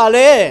ထွက်လာ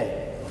လဲ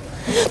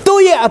သူ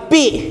ရဲ့အ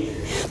ပိ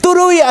သူ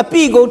တို့ရဲ့အ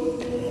ပိကို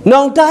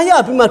နောင်တရ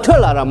ပြီးမှထွက်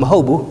လာတာမဟု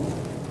တ်ဘူး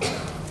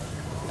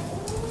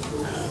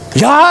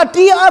ယာ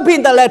တီအပိ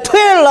တလည်းထွ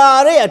က်လာ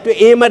တဲ့အတွက်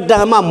အမတ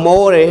န်မှ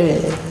မောတယ်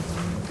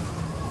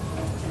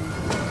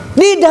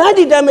ဒီတို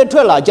င်းပဲထွ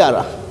က်လာကြ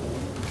တာ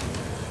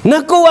င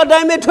ကိုအတို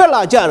င်းပဲထွက်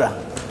လာကြတာ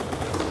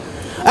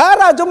အဲ့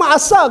ဒါကြောင့်အ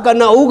စက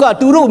နဦးက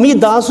သူတို့မိ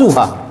သားစု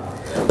ဟာ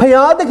ဘု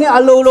ရားသခင်အ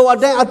လိုလိုအ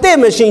တိုင်းအသက်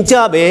မရှင်ကြ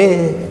ပဲ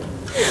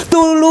သူ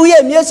လူ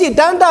ရဲ့မျက်စိ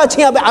တန်းတာချ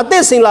င်းပဲအသ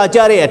က်ရှင်လာကြ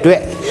တဲ့အတွက်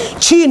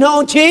ချီနှော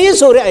င်ချင်း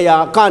ဆိုတဲ့အရာ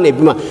ကနေ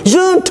ပြီးမှ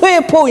ယွန်း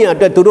ထွေးဖို့ရ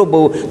တဲ့သူ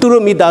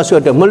တို့မိသားစု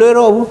အတွက်မလွယ်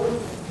တော့ဘူး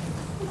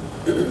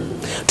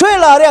ထွက်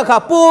လာတဲ့အခါ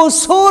ပို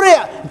ဆိုးတဲ့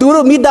သူ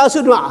တို့မိသားစု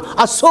တို့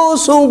အဆိုး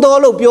ဆုံးတော်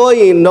လို့ပြော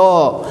ရင်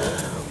တော့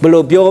ဘ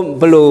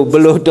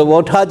လို့တ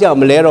ဘောထားကြ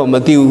မလဲတော့မ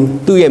သိဘူး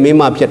သူ့ရဲ့မိ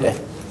မဖြစ်တယ်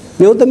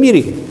မျိုးသမီး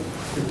တွေ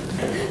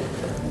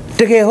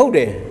တကယ်ဟုတ်တ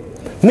ယ်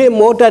မင်း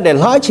မောတတ်တယ်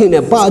လားချင်း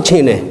နဲ့ပါချ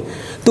င်းနဲ့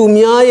သူ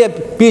များရဲ့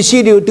ပစ္စ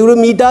ည်းတွေကိုသူ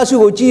တို့မိသားစု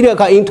ကိုကြည့်တဲ့အ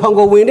ခါအင်ထောင်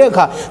ကိုဝင်တဲ့အ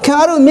ခါခင်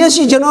ဗျားတို့မျက်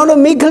စိကျွန်တော်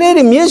တို့မိကလေး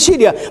တွေမျက်စိ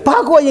တွေဘာ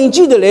ကိုရင်ကြ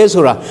ည့်တယ်လဲ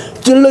ဆိုတာ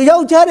ကျွန်တော်ယော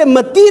က်ျားတွေမ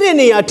သိတဲ့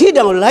နေရာထိ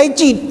တောင်လိုက်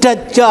ကြည့်တတ်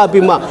ကြ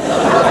ပြီးမှ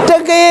တ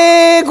က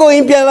ယ်ကိုရ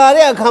င်ပြန်လာ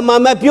တဲ့အခါမှာ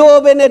မပြော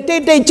ဘဲနဲ့တိ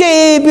တ်ကြိတ်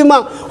ပြီးမှ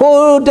ဟို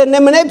တ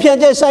နေ့မနေ့ပြန်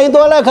ကျဆိုင်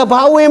သွားတဲ့အခါ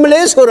ဘာဝင်မ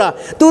လဲဆိုတာ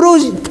သူတို့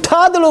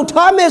ထားတယ်လို့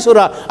ထားမယ်ဆို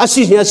တာအ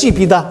စီအစဉ်ရှိ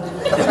ပြီးသား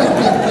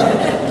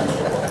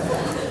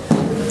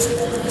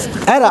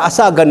အဲ့ဒါအစ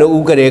ကန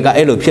ဦးကလေးက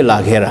အဲ့လိုဖြစ်လာ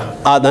ခဲ့တာ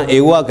အာဒံဧ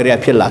ဝကလေး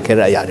ဖြစ်လာခဲ့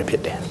တဲ့အရာတွေဖြ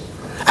စ်တယ်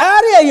အဲ့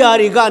ဒီအရာ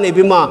တွေကနေ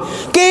ပြီးမှ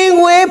ကင်း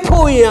ဝေး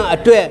ဖို့ရန်အ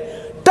တွက်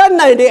တတ်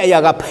နိုင်တဲ့အရာ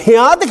ကဘု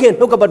ရားသခင်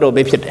နှုတ်ကပတ်တော်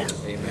ပဲဖြစ်တယ်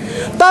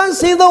တန်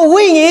စီသော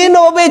ဝိညာဉ်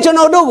တော်ပဲကျွန်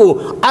တော်တို့ကို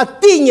အ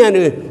သိဉာဏ်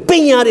တွေပ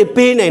ညာတွေ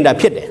ပေးနိုင်တာ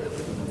ဖြစ်တယ်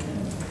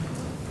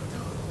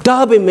ဒါ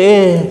ပေ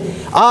မဲ့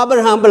အာဗြ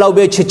ဟံဘလောက်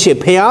ပဲချစ်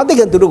ဘုရားသခ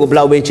င်သူတို့ကိုဘ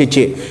လောက်ပဲချ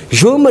စ်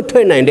ရုံးမထွ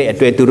က်နိုင်တဲ့အ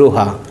တွက်သူတို့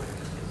ဟာ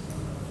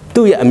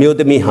သူ့ရဲ့အမျိုး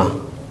သမီးဟာ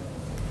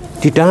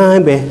ဒီတို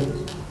င်းပဲ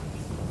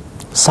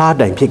စား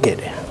တိုင်ဖြစ်ခဲ့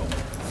တယ်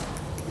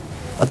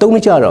အတုံးမ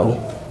ကြတော့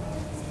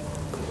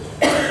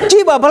ကြ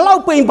ည့်ပါဘလော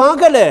က်ပိန်ပါ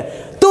ခဲ့လဲ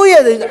သူ့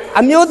ရဲ့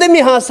အမျိုးသ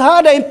မီးဟာ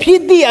စားတိုင်ဖြ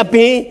စ်သည့်အပြ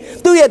င်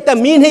သူ့ရဲ့သ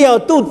မီးနှစ်ယော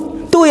က်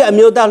သူ့ရဲ့အ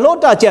မျိုးသားလော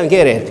တာကြံ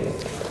ခဲ့တယ်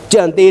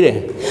ကြံသေးတယ်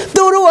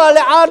သူတို့ကလ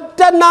ည်းအ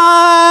တ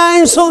နို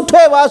င်ဆုံးထွ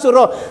က်ပါဆို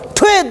တော့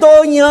ထွက်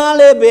တော်ညာ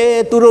လည်းပဲ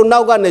သူတို့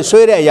နောက်ကနေ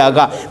ဆွဲတဲ့အရာက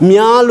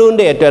များလွန်း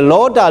တဲ့အတွက်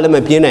လောတာလည်းမ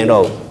ပြင်းနိုင်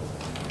တော့ဘူး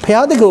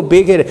ဖျားသခင်ကို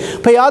ပေးခဲ့တယ်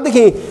ဖျားသခ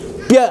င်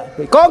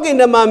ကောင်းကင်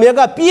တမန်မြတ်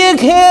က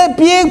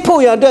ပြေး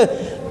ဖို့ရတဲ့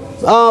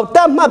တ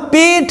တ်မှတ်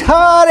ပေး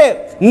ထားတဲ့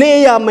နေ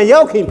ရာမ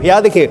ရောက်ခင်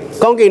ဖျားသခင်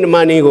ကောင်းကင်တမ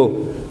န်တွေကို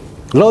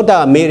လောတာ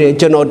မေးတယ်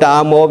ကျွန်တော်တ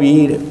အားမောပြီ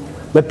တဲ့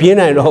မပြင်း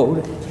နိုင်တော့ဘူး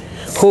တဲ့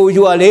ဟို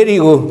ယူအလေးတွေ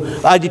ကို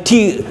အာတိ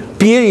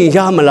ပြေးရင်ရ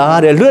မလား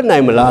တဲ့လွတ်နို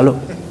င်မလားလို့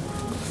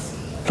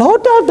လော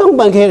တာတောင်း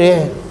ပန်ခဲ့တယ်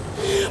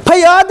ဖ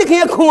ယားသခ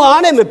င်ခွန်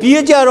အားနဲ့မ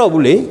ပြေးကြတော့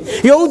ဘူးလေ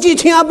ယုံကြည်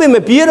ခြင်းအပြင်မ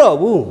ပြေးတော့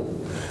ဘူး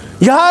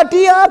ယာတ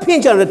ရားဖြ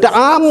င့်ကျတော့တ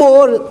အား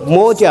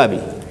မောကြပြီ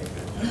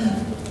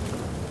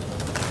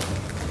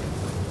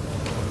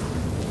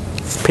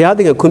ဖယားသ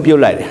ခင်ခွင့်ပြု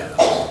လိုက်တယ်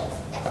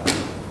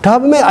ဒါ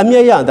ပေမဲ့အမျ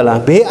က်ရသ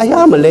လားဘယ်အ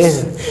ရာမလဲ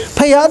ဖ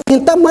ယားသခင်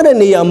တတ်မှတ်တဲ့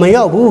နေရာမ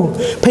ရောက်ဘူး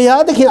ဖ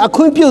ယားသခင်အ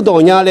ခွင့်ပြု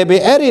တော်ညာလည်းပဲ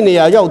အဲ့ဒီနေ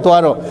ရာရောက်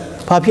သွားတော့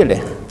ဘာဖြစ်လဲ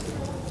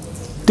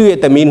သူ့ရဲ့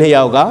သမီးနှစ်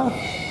ယောက်က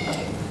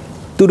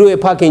သူတို့ရဲ့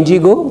ဖခင်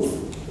ကြီးကို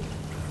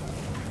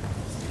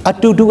အ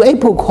တူတူအိပ်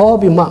ဖို့ခေါ်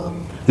ပြီးမှ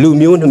လူ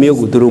မျိုးနှမျိုး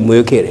ကိုသူတို့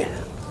မွေးခဲ့တယ်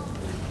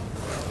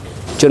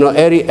ကျွန်တော်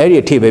အဲ့ဒီ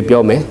အထိပဲ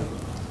ပြောမယ်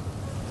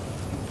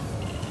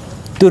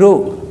သူတို့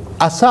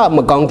အစမ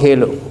ကောင်းခဲ့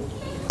လို့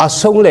အ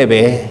ဆုံးလည်း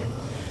ပဲ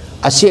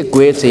အရှိ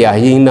ကွေးစရာ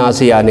ရင်နာစ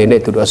ရာအနေ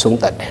နဲ့သူတို့အဆုံး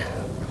တတ်တယ်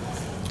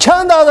ချ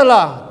မ်းသာသ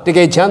လားတက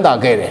ယ်ချမ်းသာ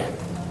ခဲ့တယ်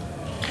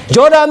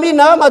ဂျော်ဒန်မီ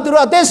နာမှာသူ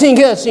တို့အသက်ရှင်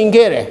ခဲ့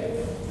တယ်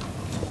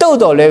တိုး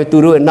တော်လည်းသူ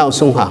တို့ရဲ့နောက်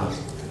ဆုံးဟာ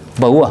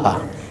ဘဝဟာ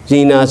ရ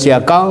င်နာစရာ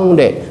ကောင်း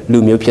တဲ့လူ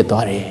မျိုးဖြစ်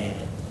သွားတယ်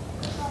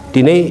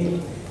ဒီနေ့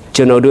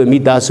ကျွန်တော်တို့မိ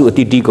သားစုအ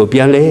တိအကျကိုပြ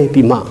န်လဲ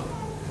ပြီးမှ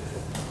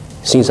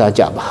စဉ်းစား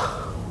ကြပါ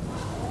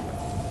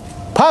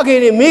ဖခင်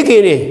တွေမိခ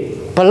င်တွေ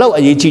ဘလောက်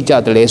အရေးကြီးကြ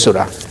တယ်လဲဆို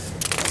တာ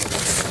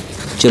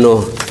ကျွန်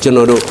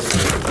တော်တို့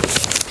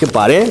ဖြစ်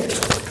ပါတယ်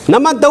နံ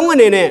ပါတ်3အ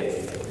နေနဲ့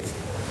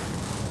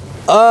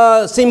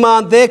စီမံ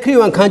တဲ့ခရစ်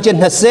ဝင်ခန်းချက်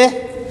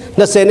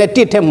20နဲ့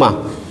1ထက်မှာ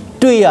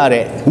တွေ့ရ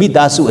တဲ့မိ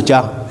သားစုအကြော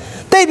င်း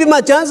တိတ်ပြီးမှ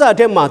ကျမ်းစာ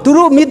ထဲမှာသူ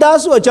တို့မိသား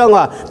စုအကြောင်းက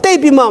တိတ်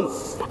ပြီးမှ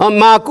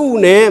မာကု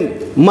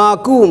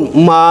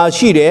မာ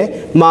ရှိတယ်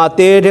မာ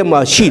တဲထဲမှာ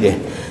ရှိတယ်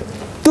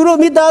သူတို့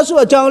မိသားစု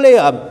အကြောင်းလေး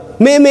က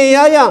မေရ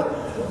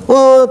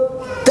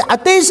အ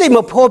သေးစိတ်မ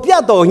ဖော်ပြ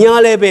တော့ညာ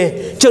လည်းပဲ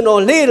ကျွန်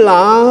တော်လေ့လာ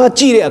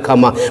ကြည့်တဲ့အခါ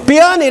မှာဘ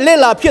ယ်ကနေလေ့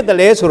လာဖြစ်တယ်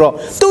လဲဆိုတော့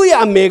သူ့ရဲ့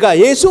အမေက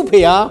ယေရှု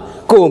ဖေဟာ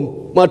ကို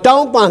မတော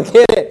င်းပန်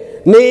ခဲ့တဲ့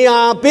နေရာ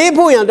ပေး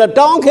ဖို့ရန်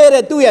တောင်းခဲ့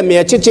တဲ့သူ့ရဲ့အမေ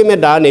ချစ်ချင်းမြ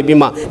တ်တာနေပြီး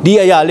မှဒီ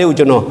အရာလေးကို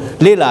ကျွန်တော်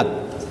လေ့လာ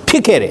ဖြ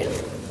စ်ခဲ့တယ်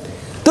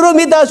သူတို့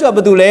မိသားစုက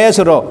ဘာတူလဲ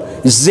ဆိုတော့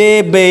ဇေ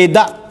ဘေဒ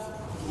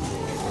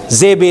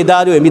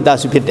တို့ရဲ့မိသား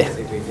စုဖြစ်တယ်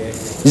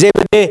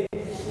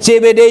ဇေ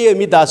ဘေဒရဲ့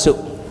မိသားစု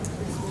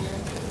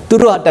သူ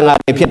တို့ဟာတန်ခါး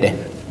ဖြစ်တယ်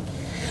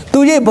သူ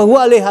ရဲ့ဘဝ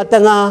လေးဟာတ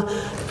န်ခါး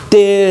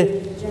တေ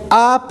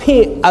အားဖြ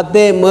င့်အသ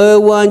က်မွေး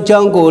ဝမ်းကြော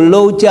င်းကို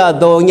လုံးကြ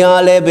တော်ညာ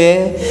လည်းပဲ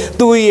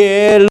သူ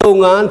ရဲ့လုပ်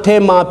ငန်းထဲ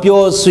မှာ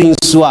ပြောဆွင်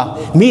စွာ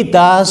မိ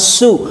သား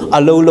စုအ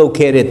လုံးလုံး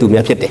ခဲ့တဲ့သူ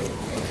များဖြစ်တယ်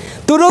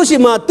သူတို့ရှိ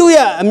မှသူ့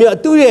ရဲ့အမျိုး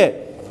သူ့ရဲ့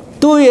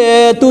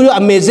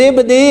အမေဇေဘ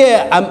ဒေရဲ့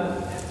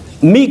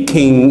မိခ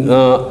င်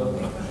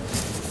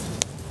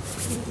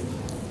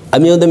အ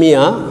မျိုးသမီး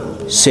ဟာ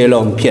ဆေ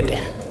လုံဖြစ်တ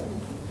ယ်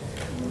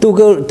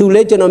သူလ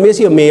ည်းကျွန်တော်မျက်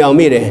စိမေအောင်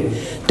မိတယ်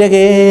တက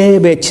ယ်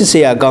ပဲချစ်စ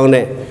ရာကောင်း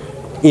တဲ့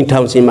အင်ထော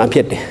င်စင်မှာဖြ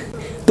စ်တယ်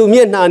သူမျ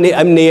က်နှာနဲ့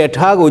အနေအ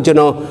ထားကိုကျွန်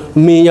တော်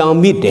မေအောင်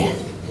မိတယ်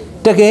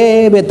တက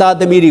ယ်ပဲသား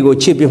သမီးတွေကို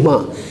ချစ်ပြီးမှ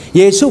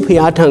ယေရှုဖခ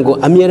င်ထံကို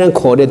အမြဲတမ်း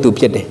ခေါ်တဲ့သူ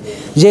ဖြစ်တယ်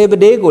ယေဗ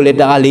ဒေကိုလည်း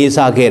တအားလေး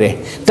စားခဲ့တယ်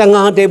တန်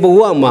ငါတေဘ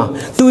ဝမှာ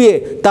သူ့ရဲ့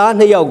သား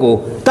2ယောက်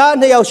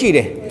ရှိတ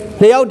ယ်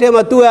2ယောက်ထဲ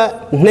မှာသူက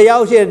2ယော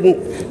က်ရှိ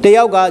တ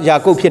ယောက်ကယာ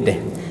ကုပ်ဖြစ်တယ်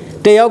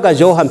တယောက်က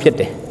ယောဟန်ဖြစ်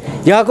တယ်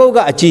ယာကုပ်က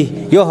အကြီး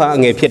ယောဟန်အ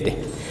ငယ်ဖြစ်တယ်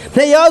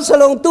2ယောက်စ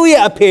လုံးသူ့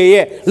ရဲ့အဖေ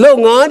ရဲ့လုပ်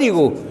ငန်းတွေ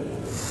ကို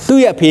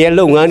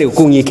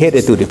ကူညီခဲ့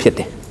တဲ့သူတွေဖြစ်တ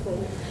ယ်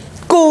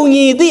ကူ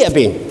ညီသည့်အ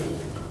ပြင်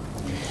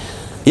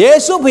ယေ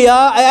ရှုဖခ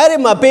င်အဲ့ဒီ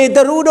မှာပေတ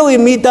ရုတို့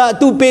ရဲ့မိသား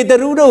သူပေတ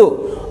ရုတို့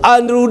အ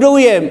န္ဒရူတို့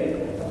ရဲ့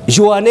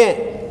ယွာနဲ့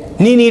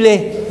နီ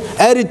လေး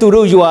အဲ့ဒီသူ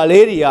တို့ယွာ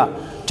လေးတွေက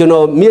ကျွန်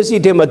တော်မျက်စိ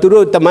ထဲမှာသူ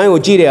တို့တမိုင်း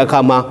ကိုကြည့်တဲ့အခါ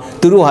မှာ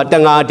သူတို့ဟာတ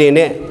န်ငါတင်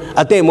နဲ့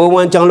အသက်မိုးဝ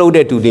မ်းကြောင်းလုပ်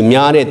တဲ့သူတွေ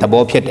များတဲ့သ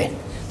ဘောဖြစ်တယ်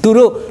သူ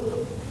တို့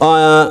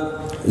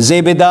ဇေ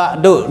ဘဒ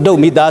တို့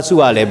မိသားစု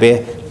ကလည်းပဲ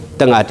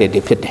တန်ငါတင်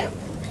တွေဖြစ်တယ်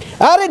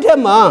အဲ့ဒီထက်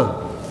မှာ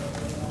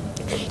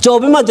ကြော်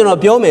ပြီးမှကျွန်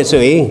တော်ပြောမယ်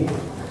ဆိုရင်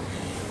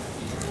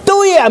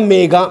သူ့ရဲ့အ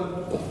မေက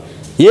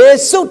ယေ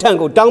ရှုထံ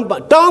ကိုတော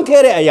င်း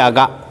ခဲ့တဲ့အရာက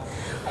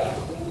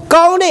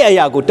ကောင်းတဲ့အ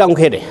ရာကိုတောင်း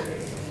ခဲ့တယ်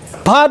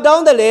။ဘာတော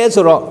င်းတယ်လဲ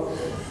ဆိုတော့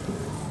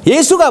ယေ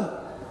ရှုက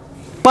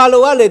ပါ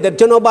လို့ရလေ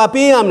ကျွန်တော်ဘာ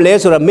ပေးရမလဲ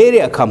ဆိုတော့မေး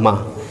တဲ့အခါမှာ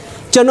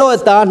ကျွန်တော်အ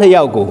သား2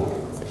ယောက်ကို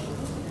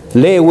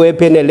လက်ဝဲ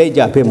ဖင်းနဲ့လက်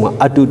ကြဖင်းမှာ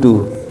အတူတူ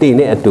တည်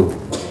နေအတူ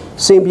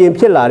စင်ပြင်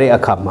ဖြစ်လာတဲ့အ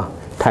ခါမှာ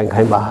ထိုင်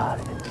ခိုင်းပါ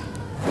တဲ့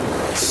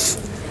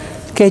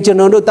။ကဲကျွန်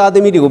တော်တို့သားသ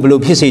မီးတွေကိုဘယ်လို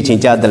ဖြစ်စေချင်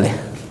ကြတယ်လဲ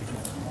။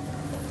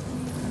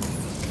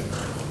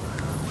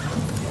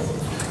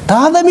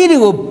သားသမီးတွေ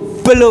ကို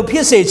ဘယ်လိုဖြ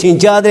စ်စေချင်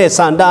ကြတဲ့စ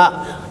န္ဒ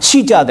ရှိ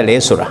ကြတယ်လဲ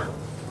ဆိုတာ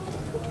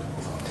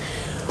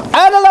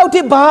အဲ့ဒါလောက်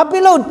ထိဘာဖြ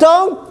စ်လို့တော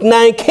င်း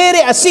နိုင်ခဲ့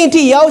တဲ့အဆင့်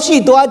ထိရောက်ရှိ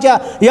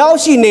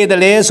နေတယ်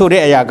လဲဆို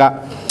တဲ့အရာက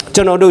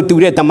ကျွန်တော်တို့တူ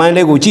တဲ့တမိုင်း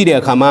လေးကိုကြည့်တဲ့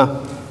အခါမှာ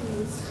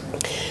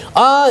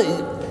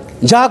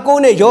ဂျာကို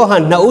နဲ့ယောဟ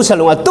န်နှစ်ဦးစ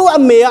လုံးကသူ့အ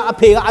မေကအ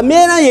ဖေကအ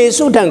မြဲတမ်းယေ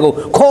ရှုထံကို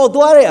ခေါ်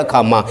သွားတဲ့အခါ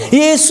မှာ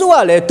ယေရှုက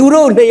လည်းသူ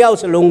တို့နှစ်ယောက်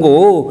စလုံး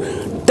ကို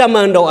တမ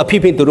န်တော်အဖြ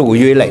စ်ဖြင့်သူတို့ကို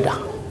ရွေးလိုက်တာ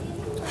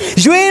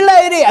ရွေး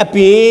လိုက်တဲ့အ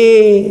ပြ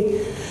င်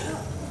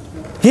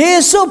ယေ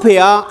ရှုဖေ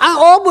ဟာအံ့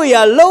ဩဖွယ်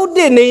ရာလှုပ်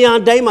တဲ့နေရာ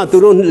တိုင်းမှာသူ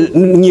တို့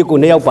ညီကို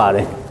နှစ်ယောက်ပါတ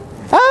ယ်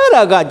အဲ့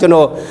ဒါကကျွန်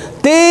တော်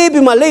တေး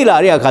ပြီးမှလိမ့်လာ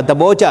တဲ့အခါသ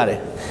ဘောကျတယ်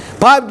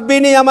ဘာဘ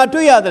ယ်နေရာမှာ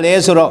တွေ့ရတယ်လဲ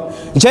ဆိုတော့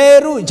ဂျာ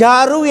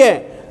ရုရဲ့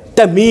တ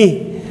မီး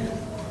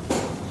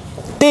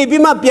တေး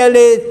ပြီးမှပြန်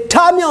လေ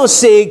ထားမြောက်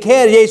စေ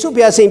ခဲ့ယေရှု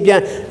ဖေဟာစင်ပြန်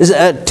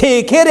ထေ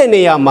ခဲ့တဲ့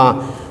နေရာမှာ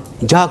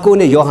ဂျာကို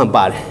နဲ့ယောဟန်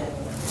ပါတယ်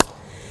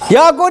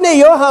ယာကိုနဲ့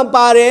ယောဟန်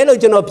ပါတယ်လို့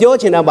ကျွန်တော်ပြော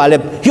ချင်တာပါလေ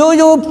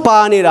ရိုးပါ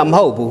နေတာမ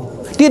ဟုတ်ဘူး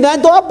ဒီတို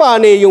င်းတော့ပါ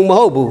နေုံမ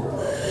ဟုတ်ဘူး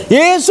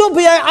ယေရှု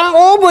ဖေဟာအံ့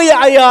ဩဖွယ်ရာ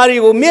အရာတွေ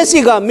ကိုမျက်စိ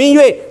ကမြင်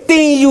၍တ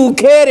င်ယူ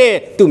ခဲ့တဲ့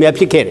သူများ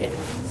ဖြစ်ခဲ့တယ်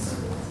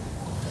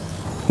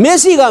မျက်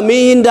စိကမြ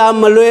င်တာ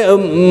မ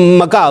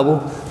ကဘူး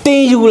တ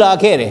င်ယူလာ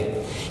ခဲ့တယ်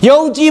ယုံ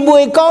ကြည်ပွေ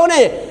ကောင်း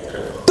တဲ့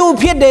သူ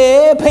ဖြစ်တယ်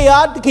ဖေဟာ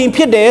သခင်ဖြ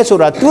စ်တယ်ဆို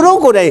တာသူတို့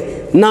ကိုယ်တိုင်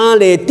နား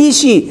လေသိ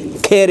ရှိ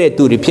ခဲ့တဲ့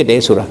သူတွေဖြစ်တ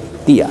ယ်ဆိုတာ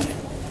သိရတ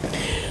ယ်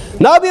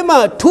နောက်ပြီးမှ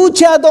ထူး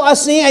ခြားသောအ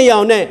စင်းအရော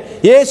င်နဲ့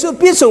ယေရှု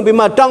ပြည့်စုံပြီး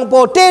မှတောင်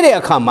ပေါ်တဲ့တဲ့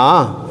အခါမှာ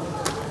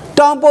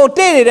တောင်ပေါ်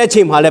တဲ့နေတဲ့အ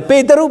ချိန်မှာလည်းပေ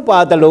တရုပါ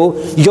တယ်လို့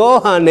ယော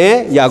ဟန်နဲ့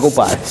ယာကုပ်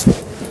ပါတယ်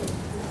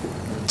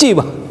ကြည့်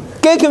ပါ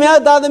ကဲခင်ဗျား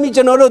သားသမီး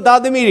ကျွန်တော်တို့သား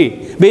သမီးတွေ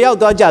ဘယ်ရောက်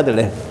သွားကြတယ်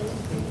လဲ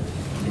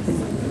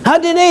ဟာ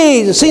ဒီနေ့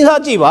စဉ်း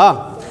စားကြည့်ပါ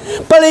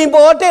ပလင်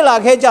ပေါ်တက်လာ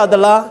ခဲ့ကြသ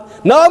လား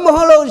နောက်မ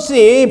ဟုတ်လို့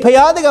ရှိရင်ဖ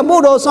ယားတကမှု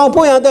တော်ဆောင်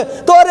ဖို့ရတဲ့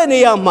တောတဲ့နေ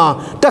ရာမှာ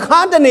တခါ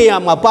တနေရာ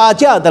မှာပါ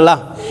ကြသလား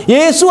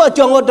ယေရှုက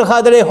ကြောင့်တခါ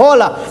တလေဟော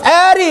လာ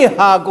အဲ့ဒီ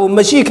ဟာကိုမ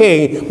ရှိခဲ့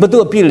ဘသူ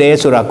အပြစ်လဲ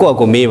ဆိုတာကိုယ့်အ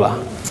ကိုမေးပါ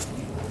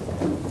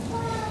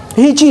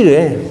ကြည့်တ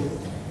ယ်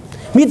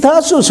မိ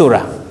သားစုဆို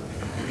တာ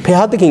ဖ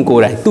ယားသခင်ကို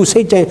ယ်တိုင်သူစိ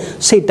တ်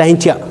တိုင်း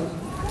ကြ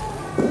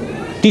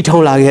တီထော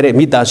င်လာခဲ့တဲ့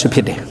မိသားစုဖြ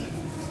စ်တယ်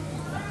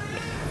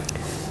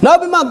နောက်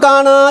ပြီးမှကာ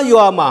နာ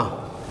ရွာမှာ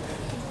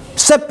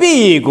စပီ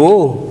ကို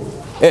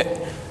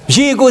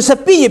စ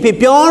ပီဖြစ်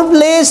ပြောင်း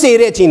လဲစေ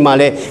တဲ့အချိန်မှာ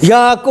လဲ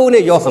ယာကုပ်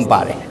နဲ့ယောဟန်ပါ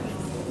တယ်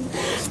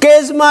ကဲ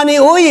စမနီ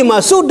ဟိုးရီမှာ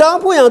ဆုတောင်း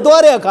ဖို့ရ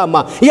သွားတဲ့အခါ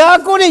မှာယာ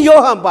ကုပ်နဲ့ယော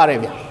ဟန်ပါတယ်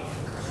ဗျ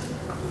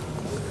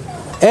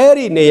အဲ့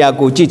ဒီနေရာ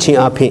ကိုကြည့်ချင်း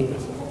အဖြစ်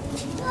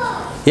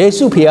ယေ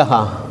ရှုဖေ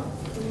ဟာ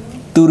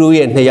သူတို့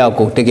ရဲ့နှစ်ယောက်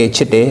ကိုတကယ်ချ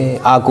စ်တယ်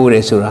အားကိုးတ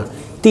ယ်ဆိုတာ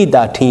တိ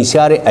တာထင်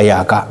ရှားတဲ့အရာ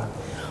က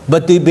ဘ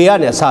သူဘေက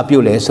နေအစာပြု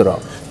တ်လဲဆိုတော့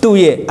သူ့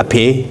ရဲ့အ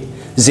ဖေ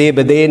ဇေဘ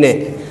ဒဲနဲ့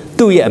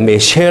သူ့ရဲ့အမေ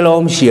ရှဲလော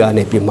မရှိယာ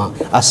နဲ့ပြင်မှာ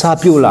အစာ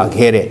ပြုတ်လာ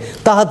ခဲ့တဲ့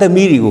တာသ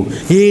မီးတွေကို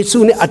ယေရှု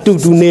နဲ့အတူ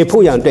တူနေ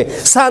ဖို့ရန်အတွက်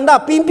ဆန္ဒ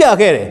ပြင်းပြ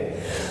ခဲ့တယ်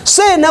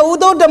စေနဦး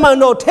သောတမန်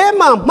တော်ထဲ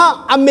မှာမှ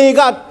အမေက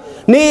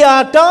နေရာ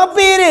တောင်း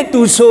ပေးတဲ့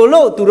သူဆို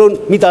လို့သူတို့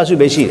မိသားစု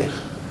ပဲရှိတယ်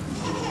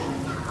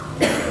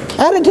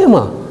အဲ့ဒီထဲ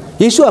မှာ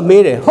ယေရှုက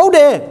မေးတယ်ဟုတ်တ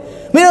ယ်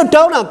မင်းတို့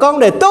တောင်းတာကောင်း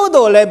တယ်တိုး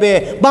တော်လည်းပဲ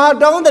ဘာ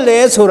တောင်းတယ်လဲ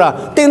ဆိုတာ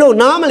သင်တို့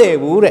နားမလည်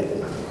ဘူးတဲ့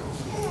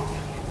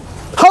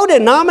ဟုတ်တ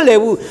ယ်နားမလည်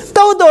ဘူး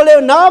တိုးတော်လ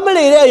ည်းနားမလ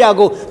ည်တဲ့အရာ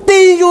ကိုတ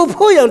င်ယူ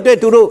ဖို့ရန်အတွက်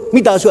သူတို့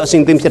မိသားစုအစ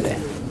ဉ်သင်ဖြစ်တယ်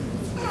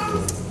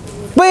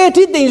ဘယ်အ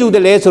ထိတင်ယူတ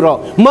ယ်လဲဆိုတော့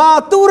မာ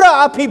တုရ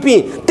အဖိဖိ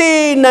တင်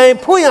နိုင်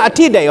ဖို့ရန်အ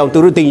ထိတိုင်အောင်သူ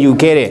တို့တင်ယူ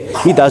ခဲ့တဲ့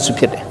မိသားစု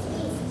ဖြစ်တယ်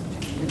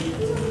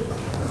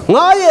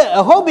ငါရဲ့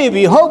ဟုတ်ပြီ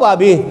ဟုတ်ပါ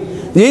ပြီ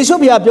ယေရှု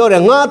ဘုရားပြောတ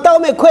ယ်ငါတော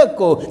က်မဲ့ခွက်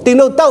ကိုတင်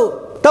တို့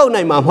တောက်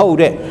နိုင်မှာမဟုတ်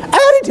တဲ့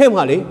အဲ့ဒီထဲ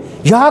မှာလေ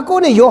ယာကု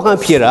ပ်နဲ့ယောဟန်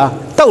ဖြစ်တာ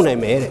တောက်နို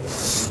င်မယ်တဲ့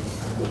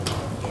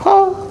ဟာ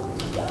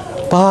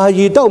ဘာ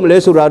ရေတောက်မလဲ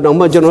ဆိုတာတော့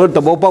မှကျွန်တော်တို့တ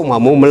ဘောပေါက်မှာ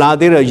မလား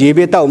သေးတယ်ရေ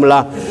ပဲတောက်မ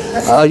လား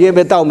ရေ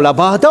ပဲတောက်မလား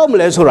ဘာတောက်မ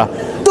လဲဆိုတာ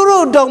သူ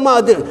တို့တောက်မှ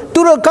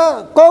သူတို့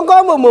ကော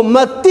င်းမ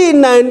သိ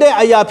နိုင်တဲ့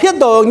အရာဖြစ်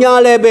တော်ညာ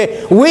လည်းပဲ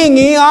ဝိ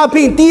ညာဉ်အဖ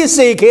င်တီး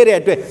စေခဲ့တဲ့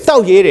အတွက်တော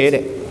က်ရေးတယ်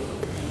တဲ့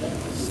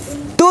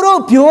သူ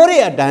တို့ပြော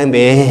တဲ့အတိုင်း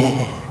ပဲ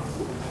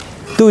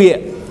သူ့ရဲ့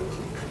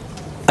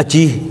အ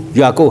ကြီး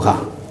ယာကုပ်ဟာ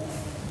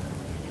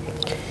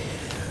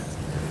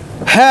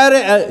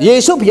ယေ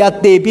ရှုဘုရား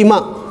တည်ပြီးမှ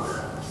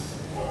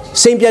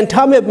စင်ပြန်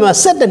ထားမဲ့ပြီးမှ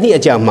7နှစ်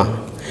အကြာမှာ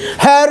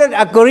ဟေရဒ်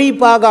အဂရိ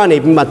ပါကနေ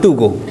ပြီးမှသူ့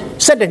ကို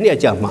7နှစ်အ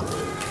ကြာ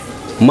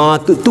မှာ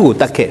သူ့ကို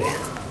တတ်ခဲ့တယ်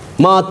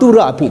မာတုရ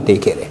အဖြစ်တည်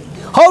ခဲ့တယ်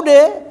ဟုတ်တ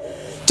ယ်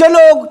ကျွန်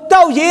တော်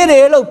တောက်ရေးတ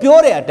ယ်လို့ပြော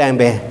တဲ့အတိုင်း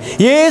ပဲ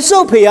ယေရှု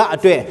ဖေဟာအ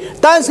တွက်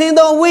တန်ဆင်း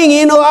သောဝိညာ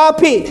ဉ်တော်အ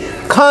ဖြစ်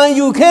ခံ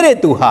ယူခဲ့တဲ့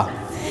သူဟာ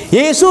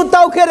ယေရှု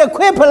တောက်ခဲ့တဲ့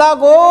ခွေးဖလား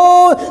ကို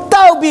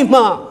တောက်ပြီး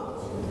မှ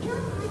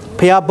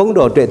ဖျားဘုန်း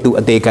တော်အတွက်သူ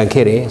အသေးခံ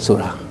ခဲ့တယ်ဆို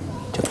တာ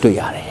ကျွန်တော်တွေ့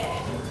ရတယ်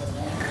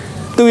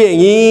သူ့ရဲ့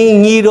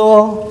ညီ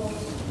တော်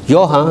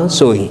ယောဟန်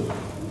ဆိုရင်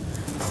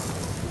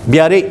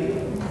ဗျာဒိတ်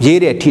ရေး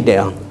တဲ့ထိတဲ့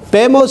အောင်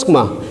ပဲမော့စ်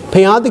မှာ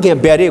ဖျားသခင်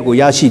ဗျာဒိတ်ကို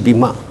ရရှိပြီး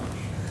မှ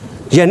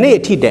ယနေ့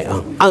ထိတဲ့အော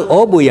င်အံ့ဩ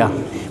ပွေရာ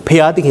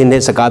ဖျားသခင်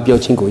နဲ့စကားပြော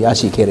ခြင်းကိုရ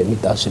ရှိခဲ့တဲ့မိ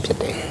သားစုဖြစ်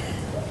တယ်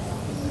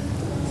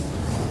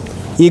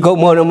ဤကု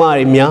မောရမ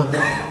တွေများ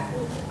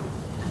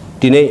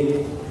ဒီနေ့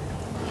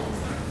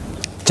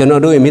ကျွန်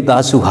တော်တို့ရဲ့မိ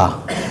သားစုဟာ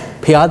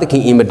ဖျားသခ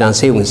င်အင်မတန်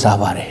စိတ်ဝင်စား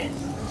ပါတယ်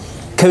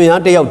ခင်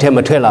ဗျားတယောက်တည်းမ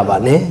ထွက်လာပါ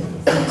နဲ့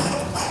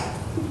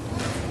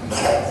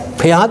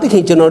ဖျားသခ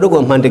င်ကျွန်တော်တို့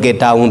ကိုအမှန်တကယ်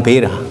တာဝန်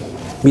ပေးတာ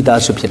မိ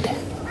သားစုဖြစ်တယ်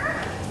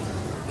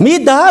မိ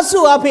သားစု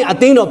အပြင်အ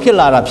သိတော်ဖြစ်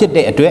လာတာဖြစ်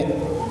တဲ့အတွက်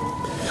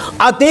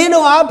အသင်း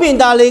တော်အပြင်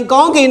တာလင်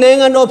ကောင်းကင်နိုင်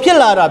ငံတော်ဖြစ်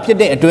လာတာဖြစ်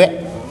တဲ့အတွက်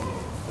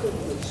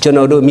ကျွန်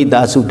တော်တို့မိ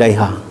သားစုတိုင်း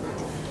ဟာ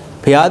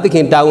ဘုရားသခ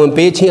င်တာဝန်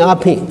ပေးခြင်းအ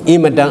ပြင်အ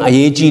င်မတန်အ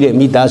ရေးကြီးတဲ့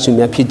မိသားစု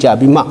များဖြစ်ကြ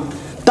ပြီးမှ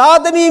သား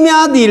သမီး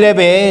များသည်လည်း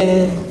ပဲ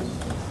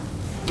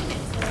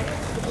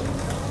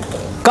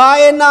ကာ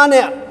ယနာ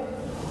နဲ့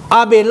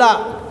အာဘေလ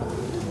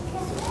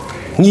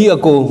ညီအ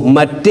ကိုမ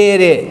တဲ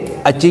တဲ့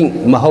အကျင့်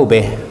မဟုတ်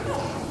ပဲ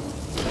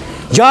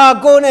ယာ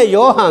ကိုနဲ့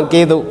ယောဟန်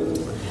ကဲ့သို့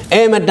အ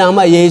မတန်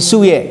မှယေရှု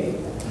ရဲ့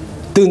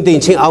တွင်တင်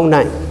ခြင်းအောက်၌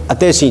အ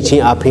သက်ရှင်ခြ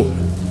င်းအပြင်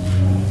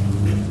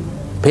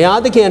ဘုရား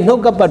သခင်နှု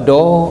တ်ကပတ်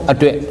တော်အ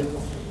တွက်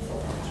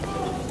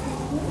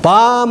ဘာ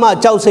မှ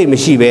ကြောက်စိတ်မ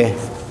ရှိပဲ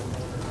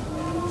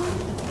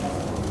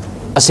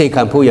အစိတ်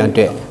ခံဖို့ရန်အ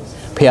တွက်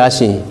ဘုရား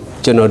ရှင်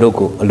ကျွန်တော်တို့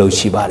ကိုအလို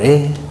ရှိပါတယ်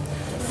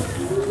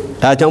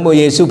ဒါကြောင့်မို့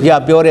ယေရှုဘု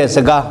ရားပြောတဲ့စ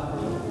ကား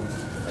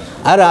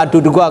အဲ့ဒါအတူ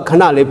တကွခ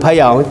ဏလေးဖတ်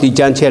ရအောင်ဒီ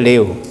ကြမ်းချက်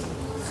လေး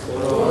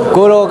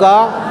ကိုရောက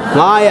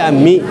ငါရဲ့အ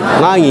မိ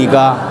ငါညီက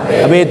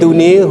အဘေသူ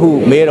နည်းဟု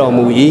မဲတော်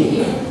မူ၏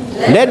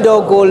လက်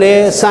တော်ကိုလ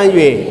ည်းဆန့်၍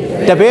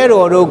တပည့်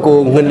တော်တို့ကို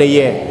ငလျ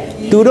က်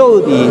သူတို့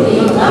သည်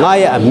ငါ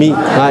ရဲ့အမိ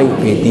ငါ၏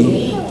ပေသည်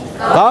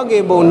ကောင်းက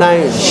င်ဘုံ၌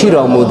ရှိ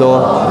တော်မူသော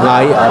ငါ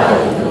၏အဘ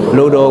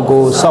လူတော်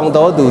ကိုဆောင်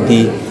တော်သူသ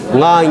ည်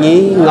ငါညီ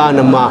ငါ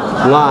နှမ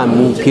ငါအ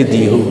မိဖြစ်သ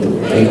ည်ဟု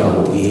ပြောတော်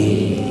မူ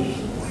၏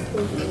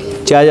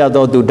ကြားရ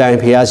သောသူတိုင်း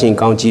ဖျားရှင်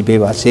ကောင်းချီးပေး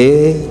ပါစေ